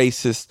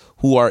racist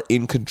who are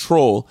in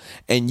control,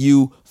 and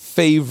you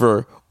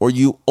favor or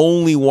you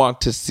only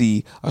want to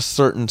see a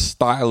certain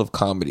style of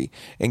comedy.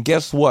 And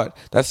guess what?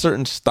 That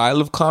certain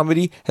style of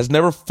comedy has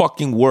never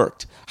fucking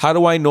worked. How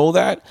do I know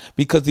that?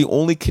 Because the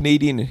only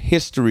Canadian in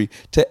history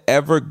to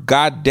ever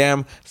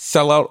goddamn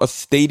sell out a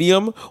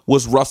stadium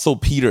was Russell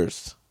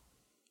Peters.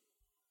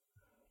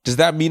 Does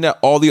that mean that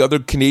all the other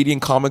Canadian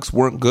comics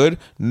weren't good?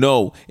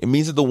 No. It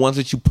means that the ones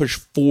that you push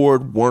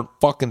forward weren't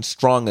fucking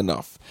strong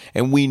enough.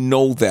 And we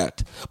know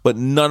that. But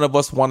none of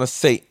us want to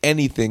say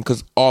anything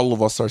because all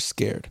of us are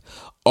scared.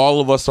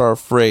 All of us are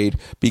afraid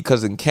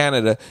because in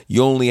Canada,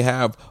 you only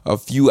have a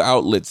few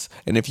outlets.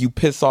 And if you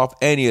piss off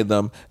any of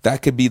them,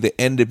 that could be the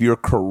end of your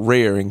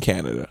career in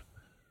Canada.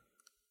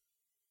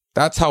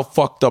 That's how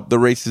fucked up the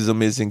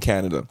racism is in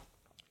Canada.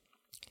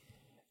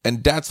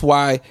 And that's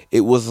why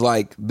it was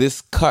like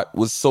this cut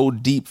was so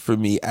deep for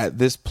me at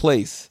this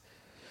place,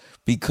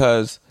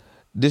 because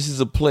this is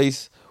a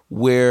place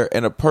where,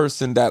 and a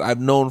person that I've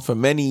known for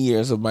many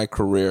years of my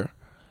career.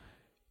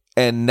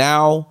 And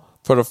now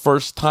for the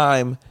first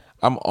time,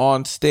 I'm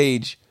on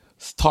stage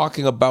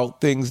talking about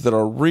things that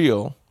are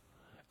real,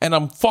 and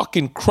I'm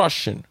fucking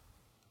crushing.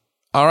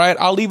 All right.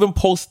 I'll even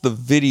post the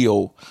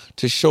video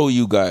to show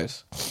you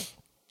guys.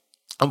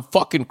 I'm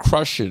fucking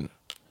crushing.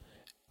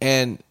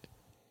 And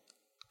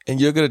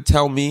you're going to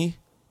tell me,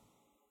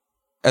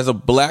 as a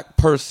black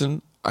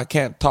person, I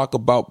can't talk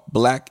about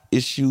black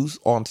issues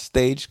on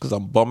stage because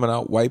I'm bumming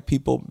out white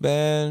people?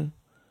 Man,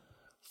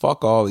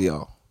 fuck all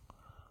y'all.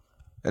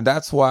 And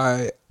that's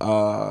why,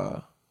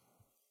 like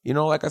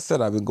I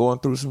said, I've been going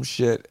through some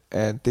shit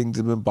and things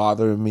have been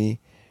bothering me.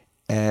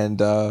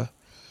 And, on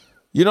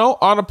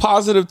a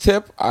positive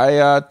tip,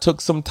 I took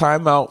some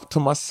time out to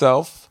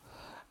myself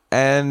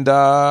and,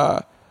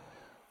 went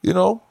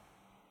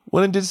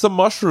and did some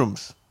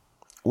mushrooms.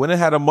 Went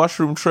and had a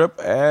mushroom trip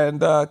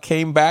and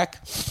came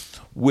back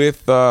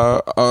with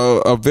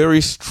a very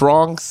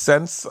strong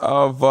sense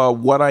of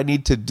what I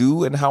need to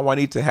do and how I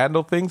need to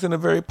handle things, and a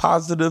very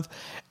positive,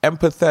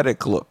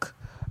 empathetic look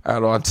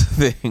out onto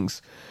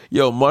things.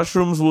 Yo,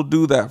 mushrooms will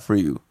do that for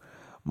you.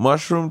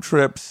 Mushroom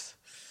trips,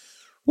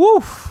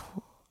 woo,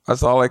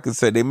 that's all I can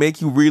say. They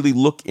make you really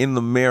look in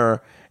the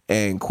mirror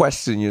and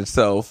question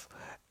yourself.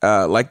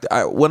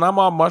 When I'm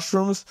on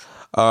mushrooms,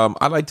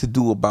 I like to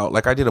do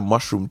I did a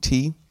mushroom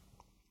tea.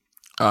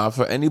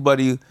 For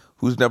anybody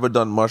who's never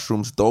done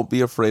mushrooms, don't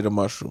be afraid of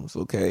mushrooms,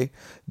 okay?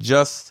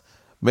 Just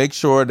make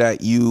sure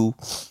that you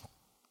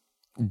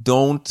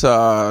don't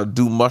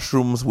do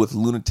mushrooms with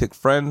lunatic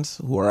friends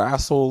who are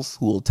assholes,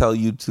 who will tell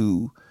you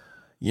to,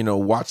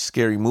 watch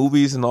scary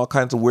movies and all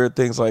kinds of weird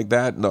things like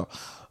that. No,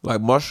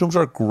 mushrooms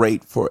are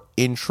great for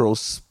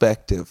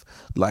introspective,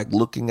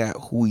 looking at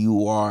who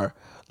you are,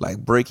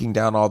 breaking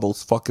down all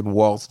those fucking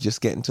walls,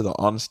 just getting to the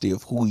honesty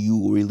of who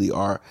you really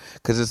are.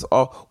 Because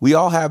we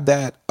all have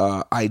that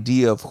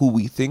idea of who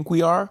we think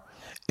we are.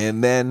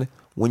 And then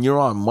when you're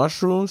on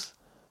mushrooms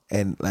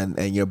and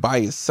you're by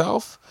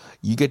yourself,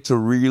 you get to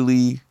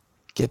really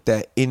get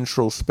that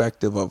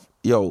introspective of,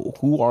 yo,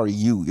 who are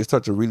you? You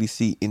start to really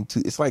see into,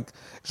 it's like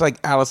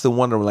Alice in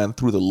Wonderland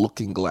through the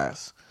looking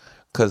glass.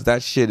 Because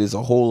that shit is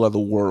a whole other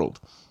world.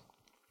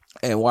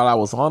 And while I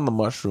was on the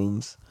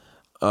mushrooms,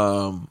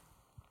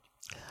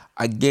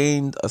 I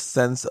gained a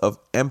sense of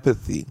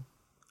empathy.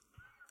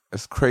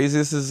 As crazy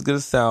as this is going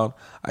to sound,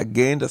 I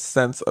gained a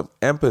sense of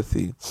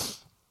empathy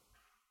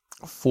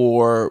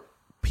for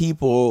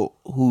people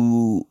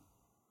who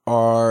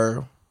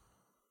are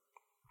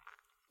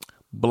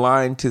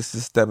blind to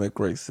systemic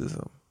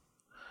racism,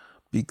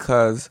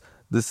 because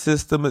the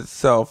system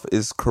itself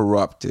is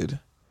corrupted.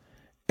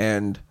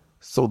 And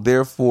so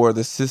therefore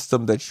the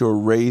system that you're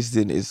raised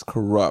in is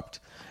corrupt.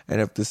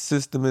 And if the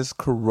system is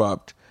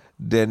corrupt,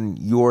 then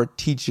your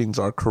teachings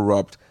are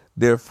corrupt.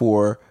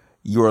 Therefore,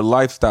 your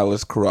lifestyle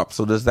is corrupt.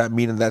 So does that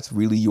mean that that's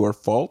really your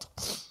fault?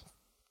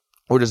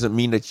 Or does it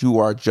mean that you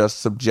are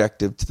just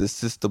subjective to the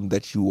system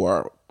that you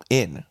are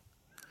in?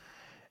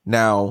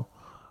 Now,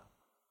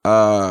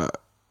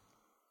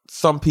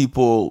 some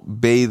people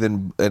bathe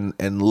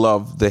and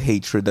love the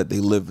hatred that they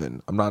live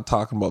in. I'm not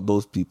talking about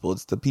those people.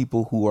 It's the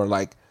people who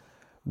are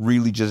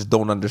really just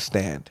don't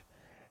understand.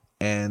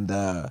 And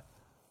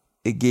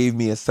it gave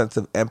me a sense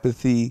of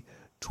empathy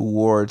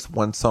towards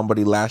when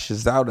somebody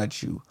lashes out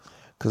at you.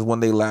 Because when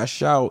they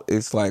lash out,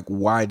 it's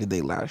why did they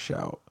lash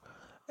out?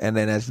 And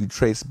then as you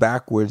trace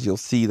backwards, you'll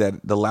see that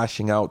the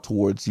lashing out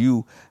towards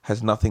you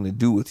has nothing to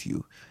do with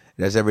you.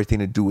 It has everything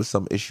to do with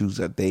some issues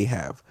that they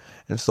have.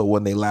 And so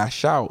when they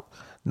lash out,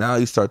 now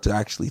you start to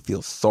actually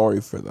feel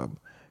sorry for them,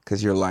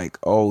 because you're like,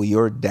 oh,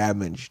 you're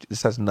damaged.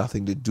 This has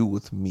nothing to do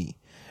with me.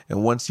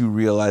 And once you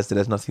realize that it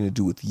has nothing to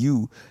do with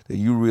you, then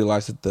you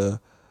realize that the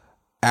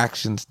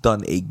actions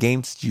done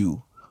against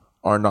you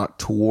are not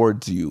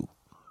towards you.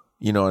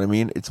 You know what I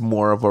mean? It's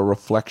more of a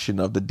reflection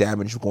of the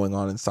damage going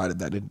on inside of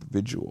that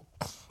individual.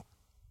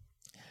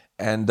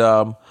 And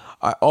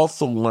I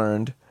also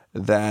learned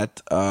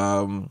that,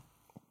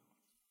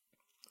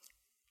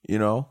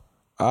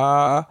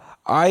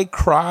 I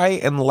cry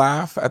and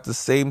laugh at the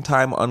same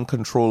time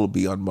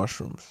uncontrollably on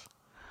mushrooms.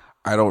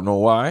 I don't know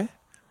why.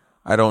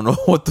 I don't know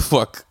what the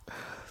fuck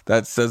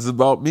that says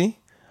about me,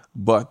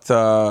 but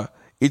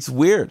it's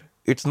weird.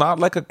 It's not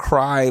like a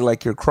cry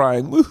like you're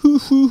crying.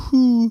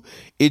 Woo-hoo-hoo-hoo.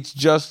 It's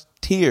just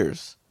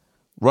tears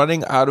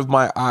running out of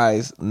my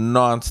eyes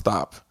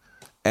nonstop.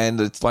 And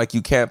it's like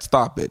you can't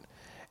stop it.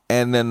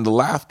 And then the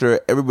laughter,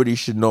 everybody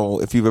should know,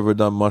 if you've ever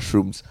done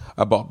mushrooms,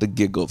 about the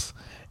giggles.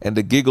 And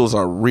the giggles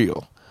are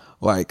real.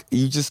 Like,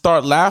 you just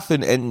start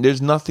laughing and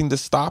there's nothing to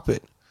stop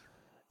it.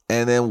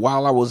 And then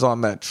while I was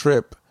on that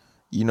trip,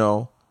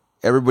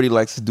 everybody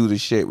likes to do the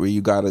shit where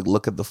you got to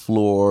look at the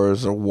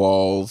floors or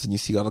walls and you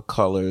see all the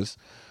colors.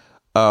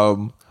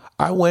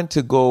 I went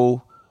to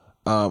go,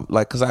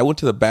 because I went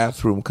to the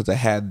bathroom because I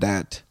had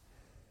that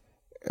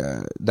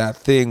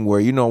thing where,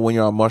 when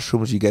you're on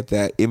mushrooms, you get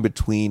that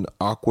in-between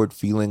awkward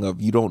feeling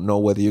of you don't know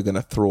whether you're going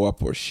to throw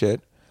up or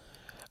shit.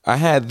 I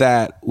had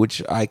that,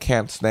 which I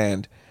can't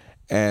stand.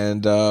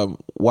 And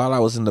while I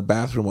was in the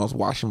bathroom, I was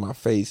washing my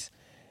face.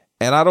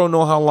 And I don't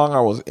know how long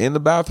I was in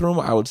the bathroom.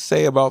 I would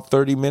say about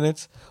 30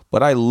 minutes.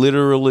 But I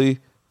literally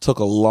took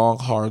a long,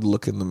 hard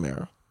look in the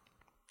mirror.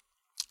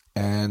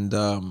 And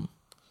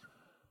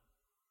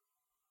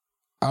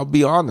I'll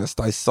be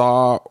honest, I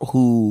saw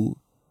who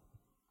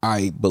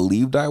I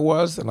believed I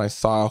was, and I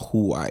saw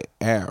who I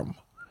am.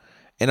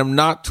 And I'm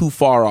not too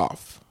far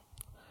off.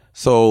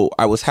 So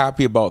I was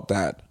happy about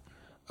that.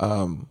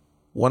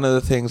 One of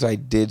the things I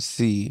did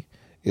see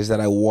is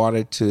that I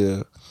wanted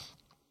to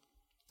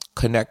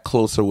connect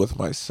closer with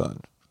my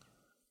son.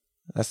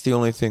 That's the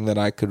only thing that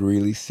I could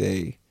really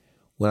say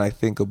when I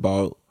think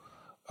about,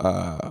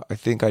 I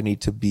think I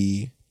need to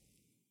be,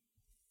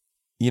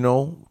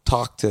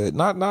 talk to,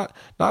 not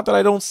that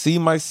I don't see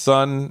my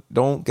son.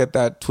 Don't get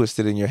that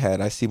twisted in your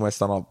head. I see my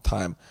son all the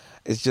time.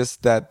 It's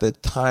just that the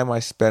time I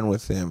spend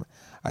with him,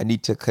 I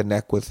need to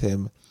connect with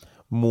him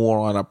more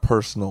on a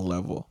personal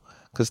level.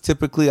 Because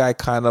typically I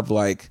kind of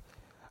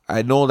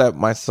I know that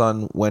my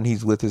son, when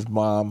he's with his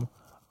mom,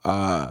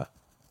 my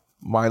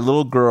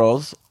little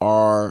girls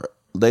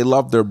they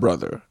love their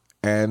brother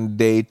and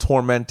they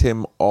torment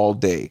him all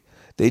day.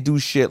 They do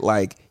shit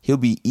like he'll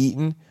be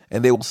eating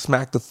and they will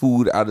smack the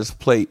food out of his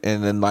plate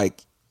and then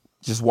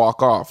just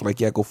walk off. Like,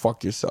 yeah, go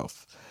fuck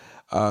yourself.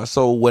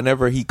 So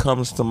whenever he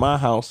comes to my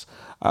house,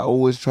 I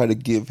always try to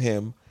give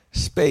him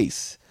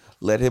space.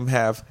 Let him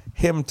have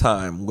him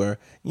time where,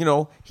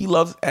 he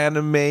loves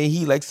anime.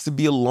 He likes to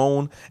be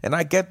alone. And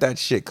I get that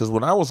shit because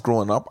when I was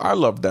growing up, I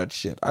loved that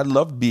shit. I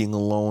loved being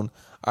alone.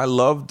 I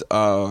loved,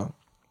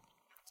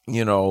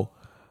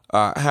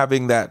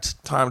 having that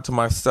time to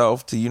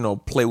myself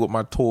to, play with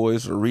my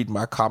toys or read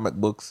my comic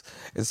books.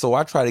 And so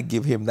I try to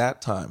give him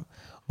that time.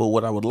 But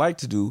what I would like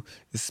to do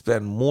is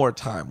spend more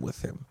time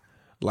with him.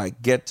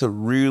 Get to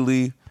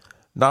really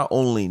not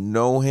only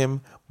know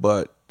him,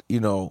 but,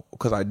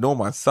 because I know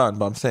my son,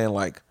 but I'm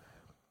saying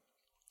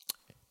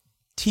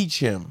teach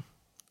him,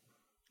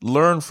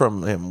 learn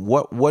from him.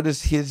 What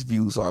is his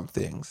views on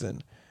things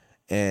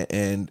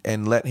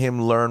and let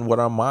him learn what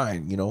are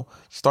mine,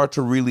 start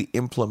to really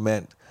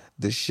implement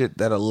the shit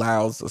that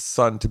allows a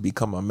son to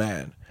become a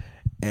man.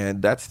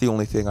 And that's the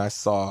only thing I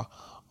saw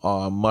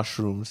on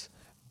mushrooms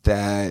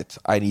that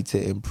I need to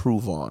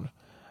improve on.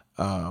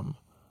 There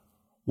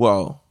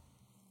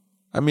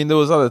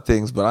was other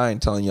things, but I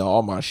ain't telling y'all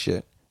all my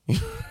shit. You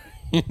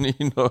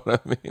know what I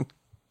mean?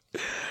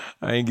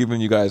 I ain't giving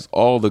you guys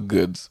all the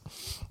goods.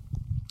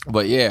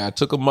 But yeah, I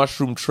took a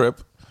mushroom trip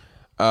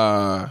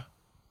for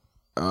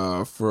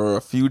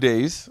a few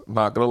days.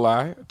 Not gonna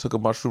lie. I took a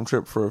mushroom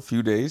trip for a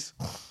few days.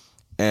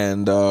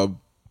 And now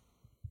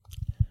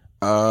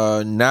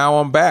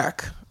I'm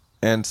back.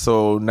 And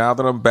so now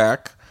that I'm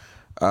back,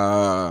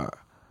 I'm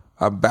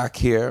back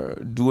here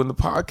doing the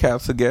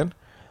podcast again.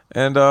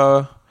 And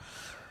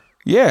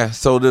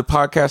so the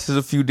podcast is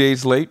a few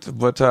days late,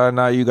 but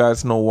now you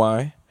guys know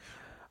why.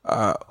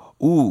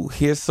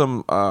 Here's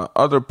some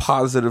other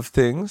positive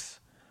things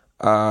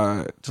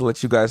to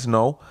let you guys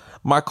know.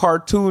 My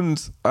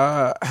cartoons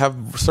have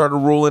started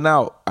rolling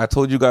out. I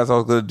told you guys I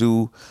was going to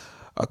do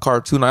a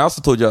cartoon. I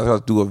also told you I was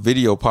going to do a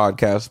video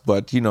podcast,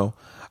 but,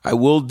 I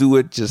will do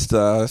it just,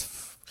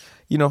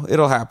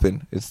 it'll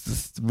happen. It's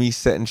just me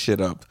setting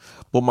shit up.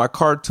 But my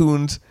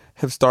cartoons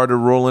have started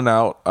rolling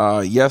out.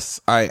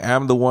 Yes, I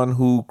am the one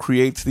who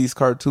creates these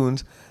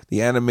cartoons.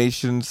 The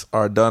animations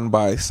are done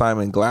by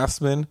Simon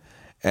Glassman.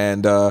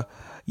 And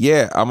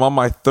I'm on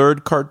my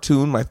third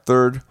cartoon, my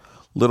third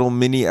little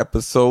mini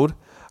episode.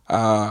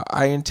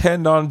 I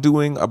intend on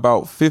doing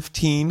about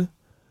 15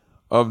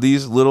 of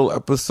these little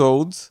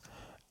episodes.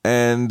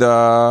 And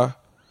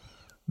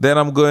then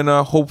I'm going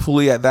to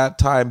hopefully at that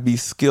time be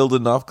skilled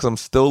enough because I'm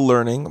still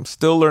learning. I'm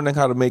still learning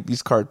how to make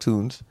these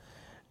cartoons.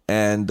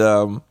 And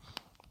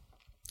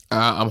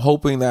I'm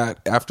hoping that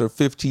after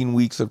 15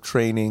 weeks of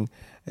training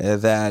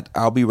that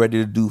I'll be ready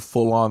to do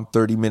full-on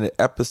 30-minute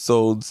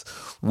episodes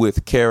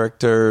with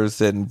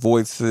characters and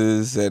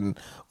voices and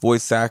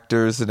voice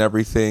actors and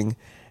everything.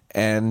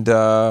 And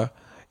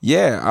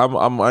yeah,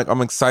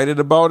 I'm excited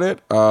about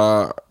it.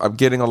 I'm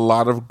getting a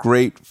lot of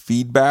great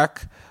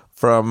feedback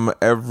from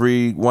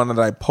every one that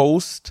I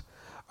post.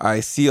 I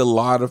see a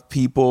lot of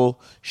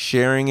people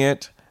sharing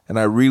it, and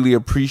I really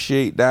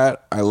appreciate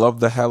that. I love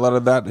the hell out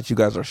of that you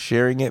guys are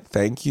sharing it.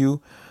 Thank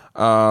you.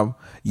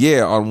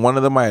 Yeah, on one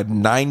of them I had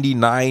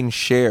 99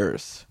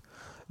 shares.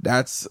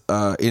 That's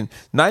in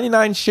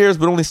 99 shares,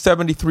 but only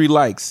 73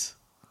 likes,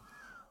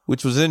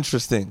 which was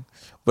interesting.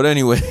 But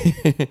anyway,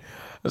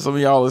 some of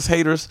y'all is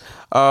haters.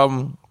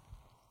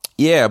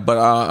 Yeah, but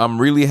I'm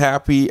really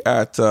happy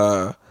at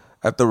the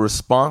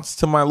response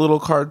to my little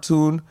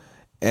cartoon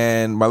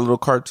and my little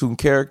cartoon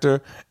character,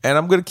 and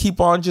I'm gonna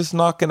keep on just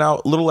knocking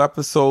out little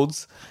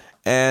episodes.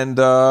 And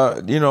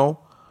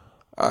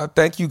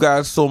thank you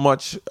guys so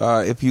much.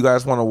 If you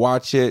guys want to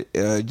watch it,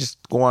 just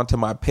go on to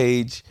my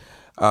page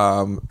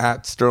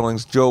at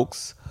Sterling's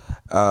Jokes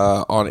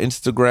on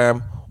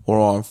Instagram or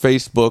on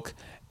Facebook,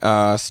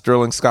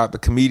 Sterling Scott the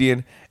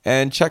Comedian,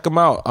 and check them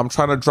out. I'm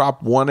trying to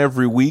drop one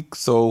every week.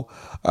 So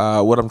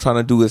what I'm trying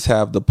to do is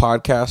have a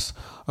podcast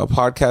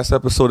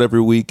episode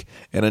every week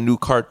and a new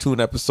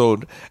cartoon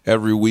episode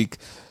every week.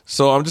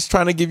 So I'm just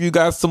trying to give you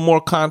guys some more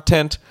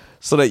content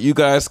so that you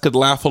guys could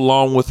laugh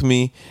along with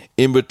me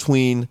in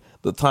between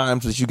the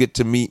times that you get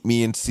to meet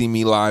me and see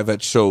me live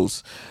at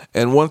shows.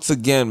 And once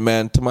again,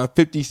 man, to my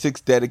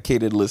 56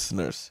 dedicated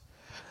listeners,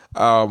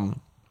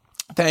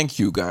 thank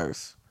you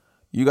guys.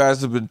 You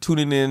guys have been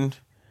tuning in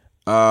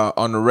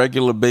on a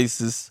regular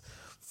basis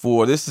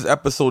this is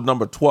episode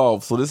number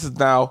 12. So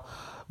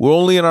we're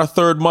only in our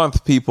third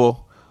month,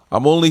 people.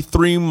 I'm only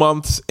 3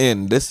 months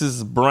in. This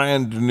is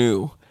brand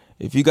new.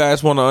 If you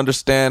guys want to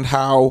understand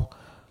how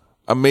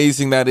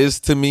amazing that is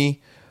to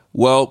me,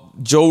 well,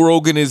 Joe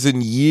Rogan is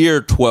in year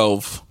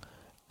 12,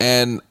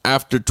 and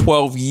after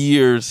 12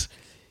 years,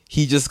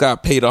 he just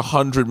got paid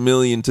 $100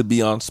 million to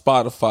be on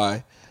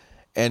Spotify,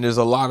 and there's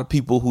a lot of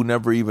people who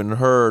never even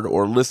heard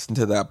or listened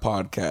to that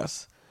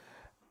podcast.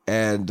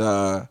 And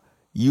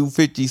you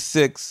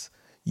 56,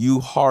 you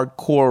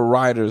hardcore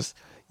writers,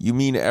 you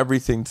mean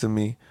everything to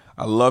me.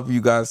 I love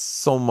you guys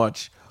so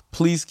much.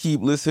 Please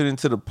keep listening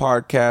to the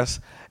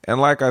podcast,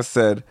 and like I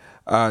said,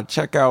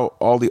 check out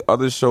all the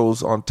other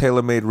shows on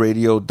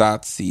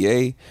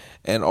tailormaderadio.ca,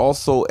 and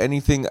also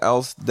anything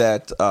else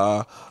that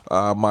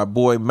my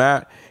boy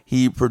Matt,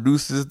 he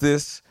produces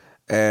this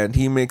and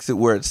he makes it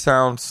where it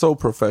sounds so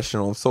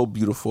professional and so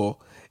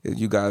beautiful in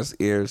you guys'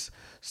 ears.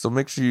 So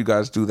make sure you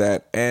guys do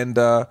that. And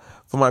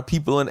for my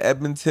people in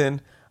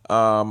Edmonton,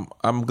 I'm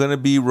going to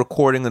be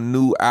recording a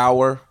new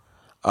hour.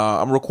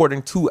 I'm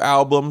recording 2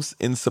 albums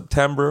in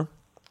September.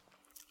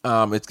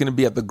 It's going to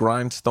be at the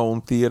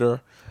Grindstone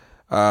Theater.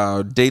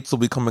 Dates will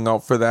be coming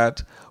out for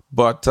that.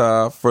 But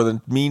for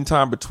the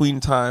meantime, between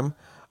time,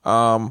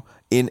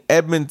 in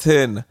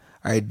Edmonton,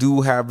 I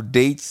do have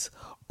dates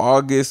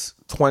August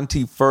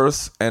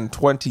 21st and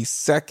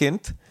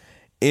 22nd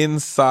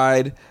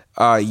inside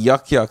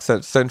Yuck Yucks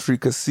at Century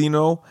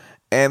Casino.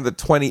 And the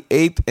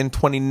 28th and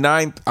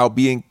 29th, I'll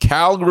be in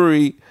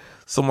Calgary.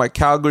 So my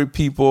Calgary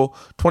people,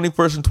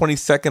 21st and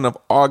 22nd of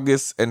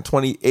August and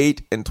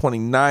 28th and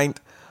 29th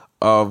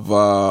of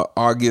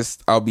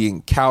August, I'll be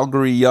in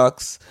Calgary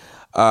Yucks.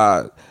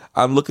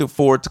 I'm looking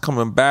forward to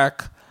coming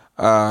back.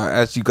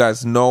 As you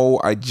guys know,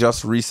 I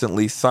just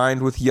recently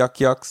signed with Yuck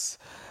Yucks.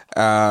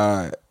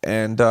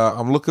 And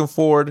I'm looking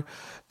forward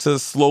to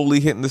slowly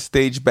hitting the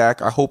stage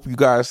back. I hope you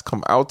guys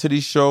come out to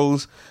these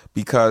shows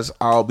because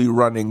I'll be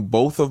running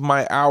both of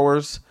my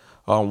hours.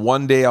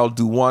 One day I'll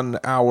do 1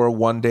 hour,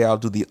 one day I'll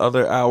do the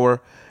other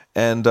hour.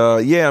 And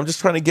yeah, I'm just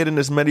trying to get in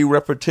as many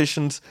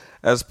repetitions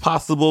as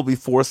possible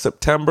before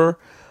September.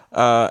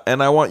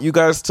 And I want you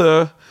guys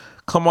to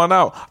come on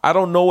out. I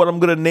don't know what I'm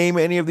going to name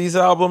any of these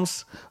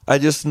albums. I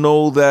just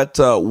know that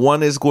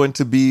one is going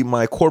to be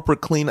my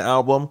Corporate Clean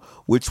album,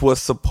 which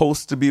was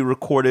supposed to be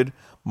recorded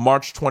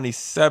March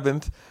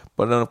 27th.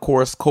 But then, of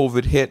course,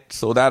 COVID hit.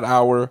 So that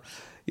hour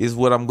is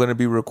what I'm going to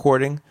be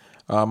recording,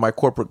 my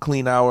Corporate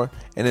Clean hour.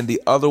 And then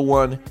the other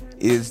one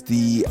is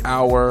the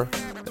hour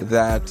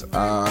that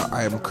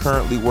I am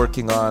currently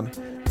working on,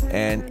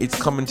 and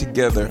it's coming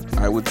together.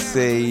 I would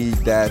say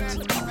that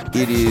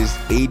it is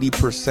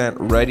 80%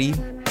 ready,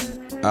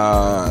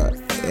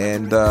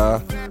 and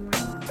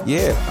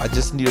yeah, I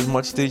just need as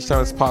much stage time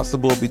as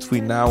possible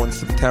between now and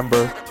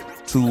September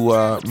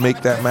to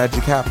make that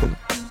magic happen.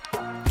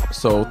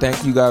 So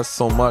thank you guys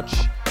so much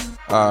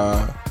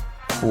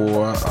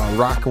for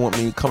rocking with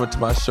me, coming to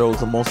my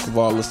shows, and most of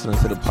all listening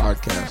to the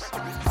podcast.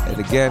 And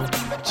again,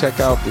 check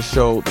out the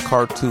show, the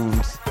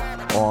cartoons,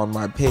 on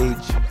my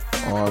page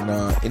on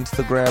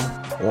Instagram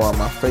or on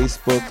my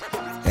Facebook.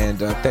 And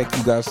thank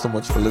you guys so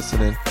much for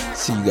listening.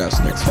 See you guys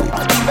next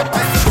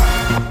week.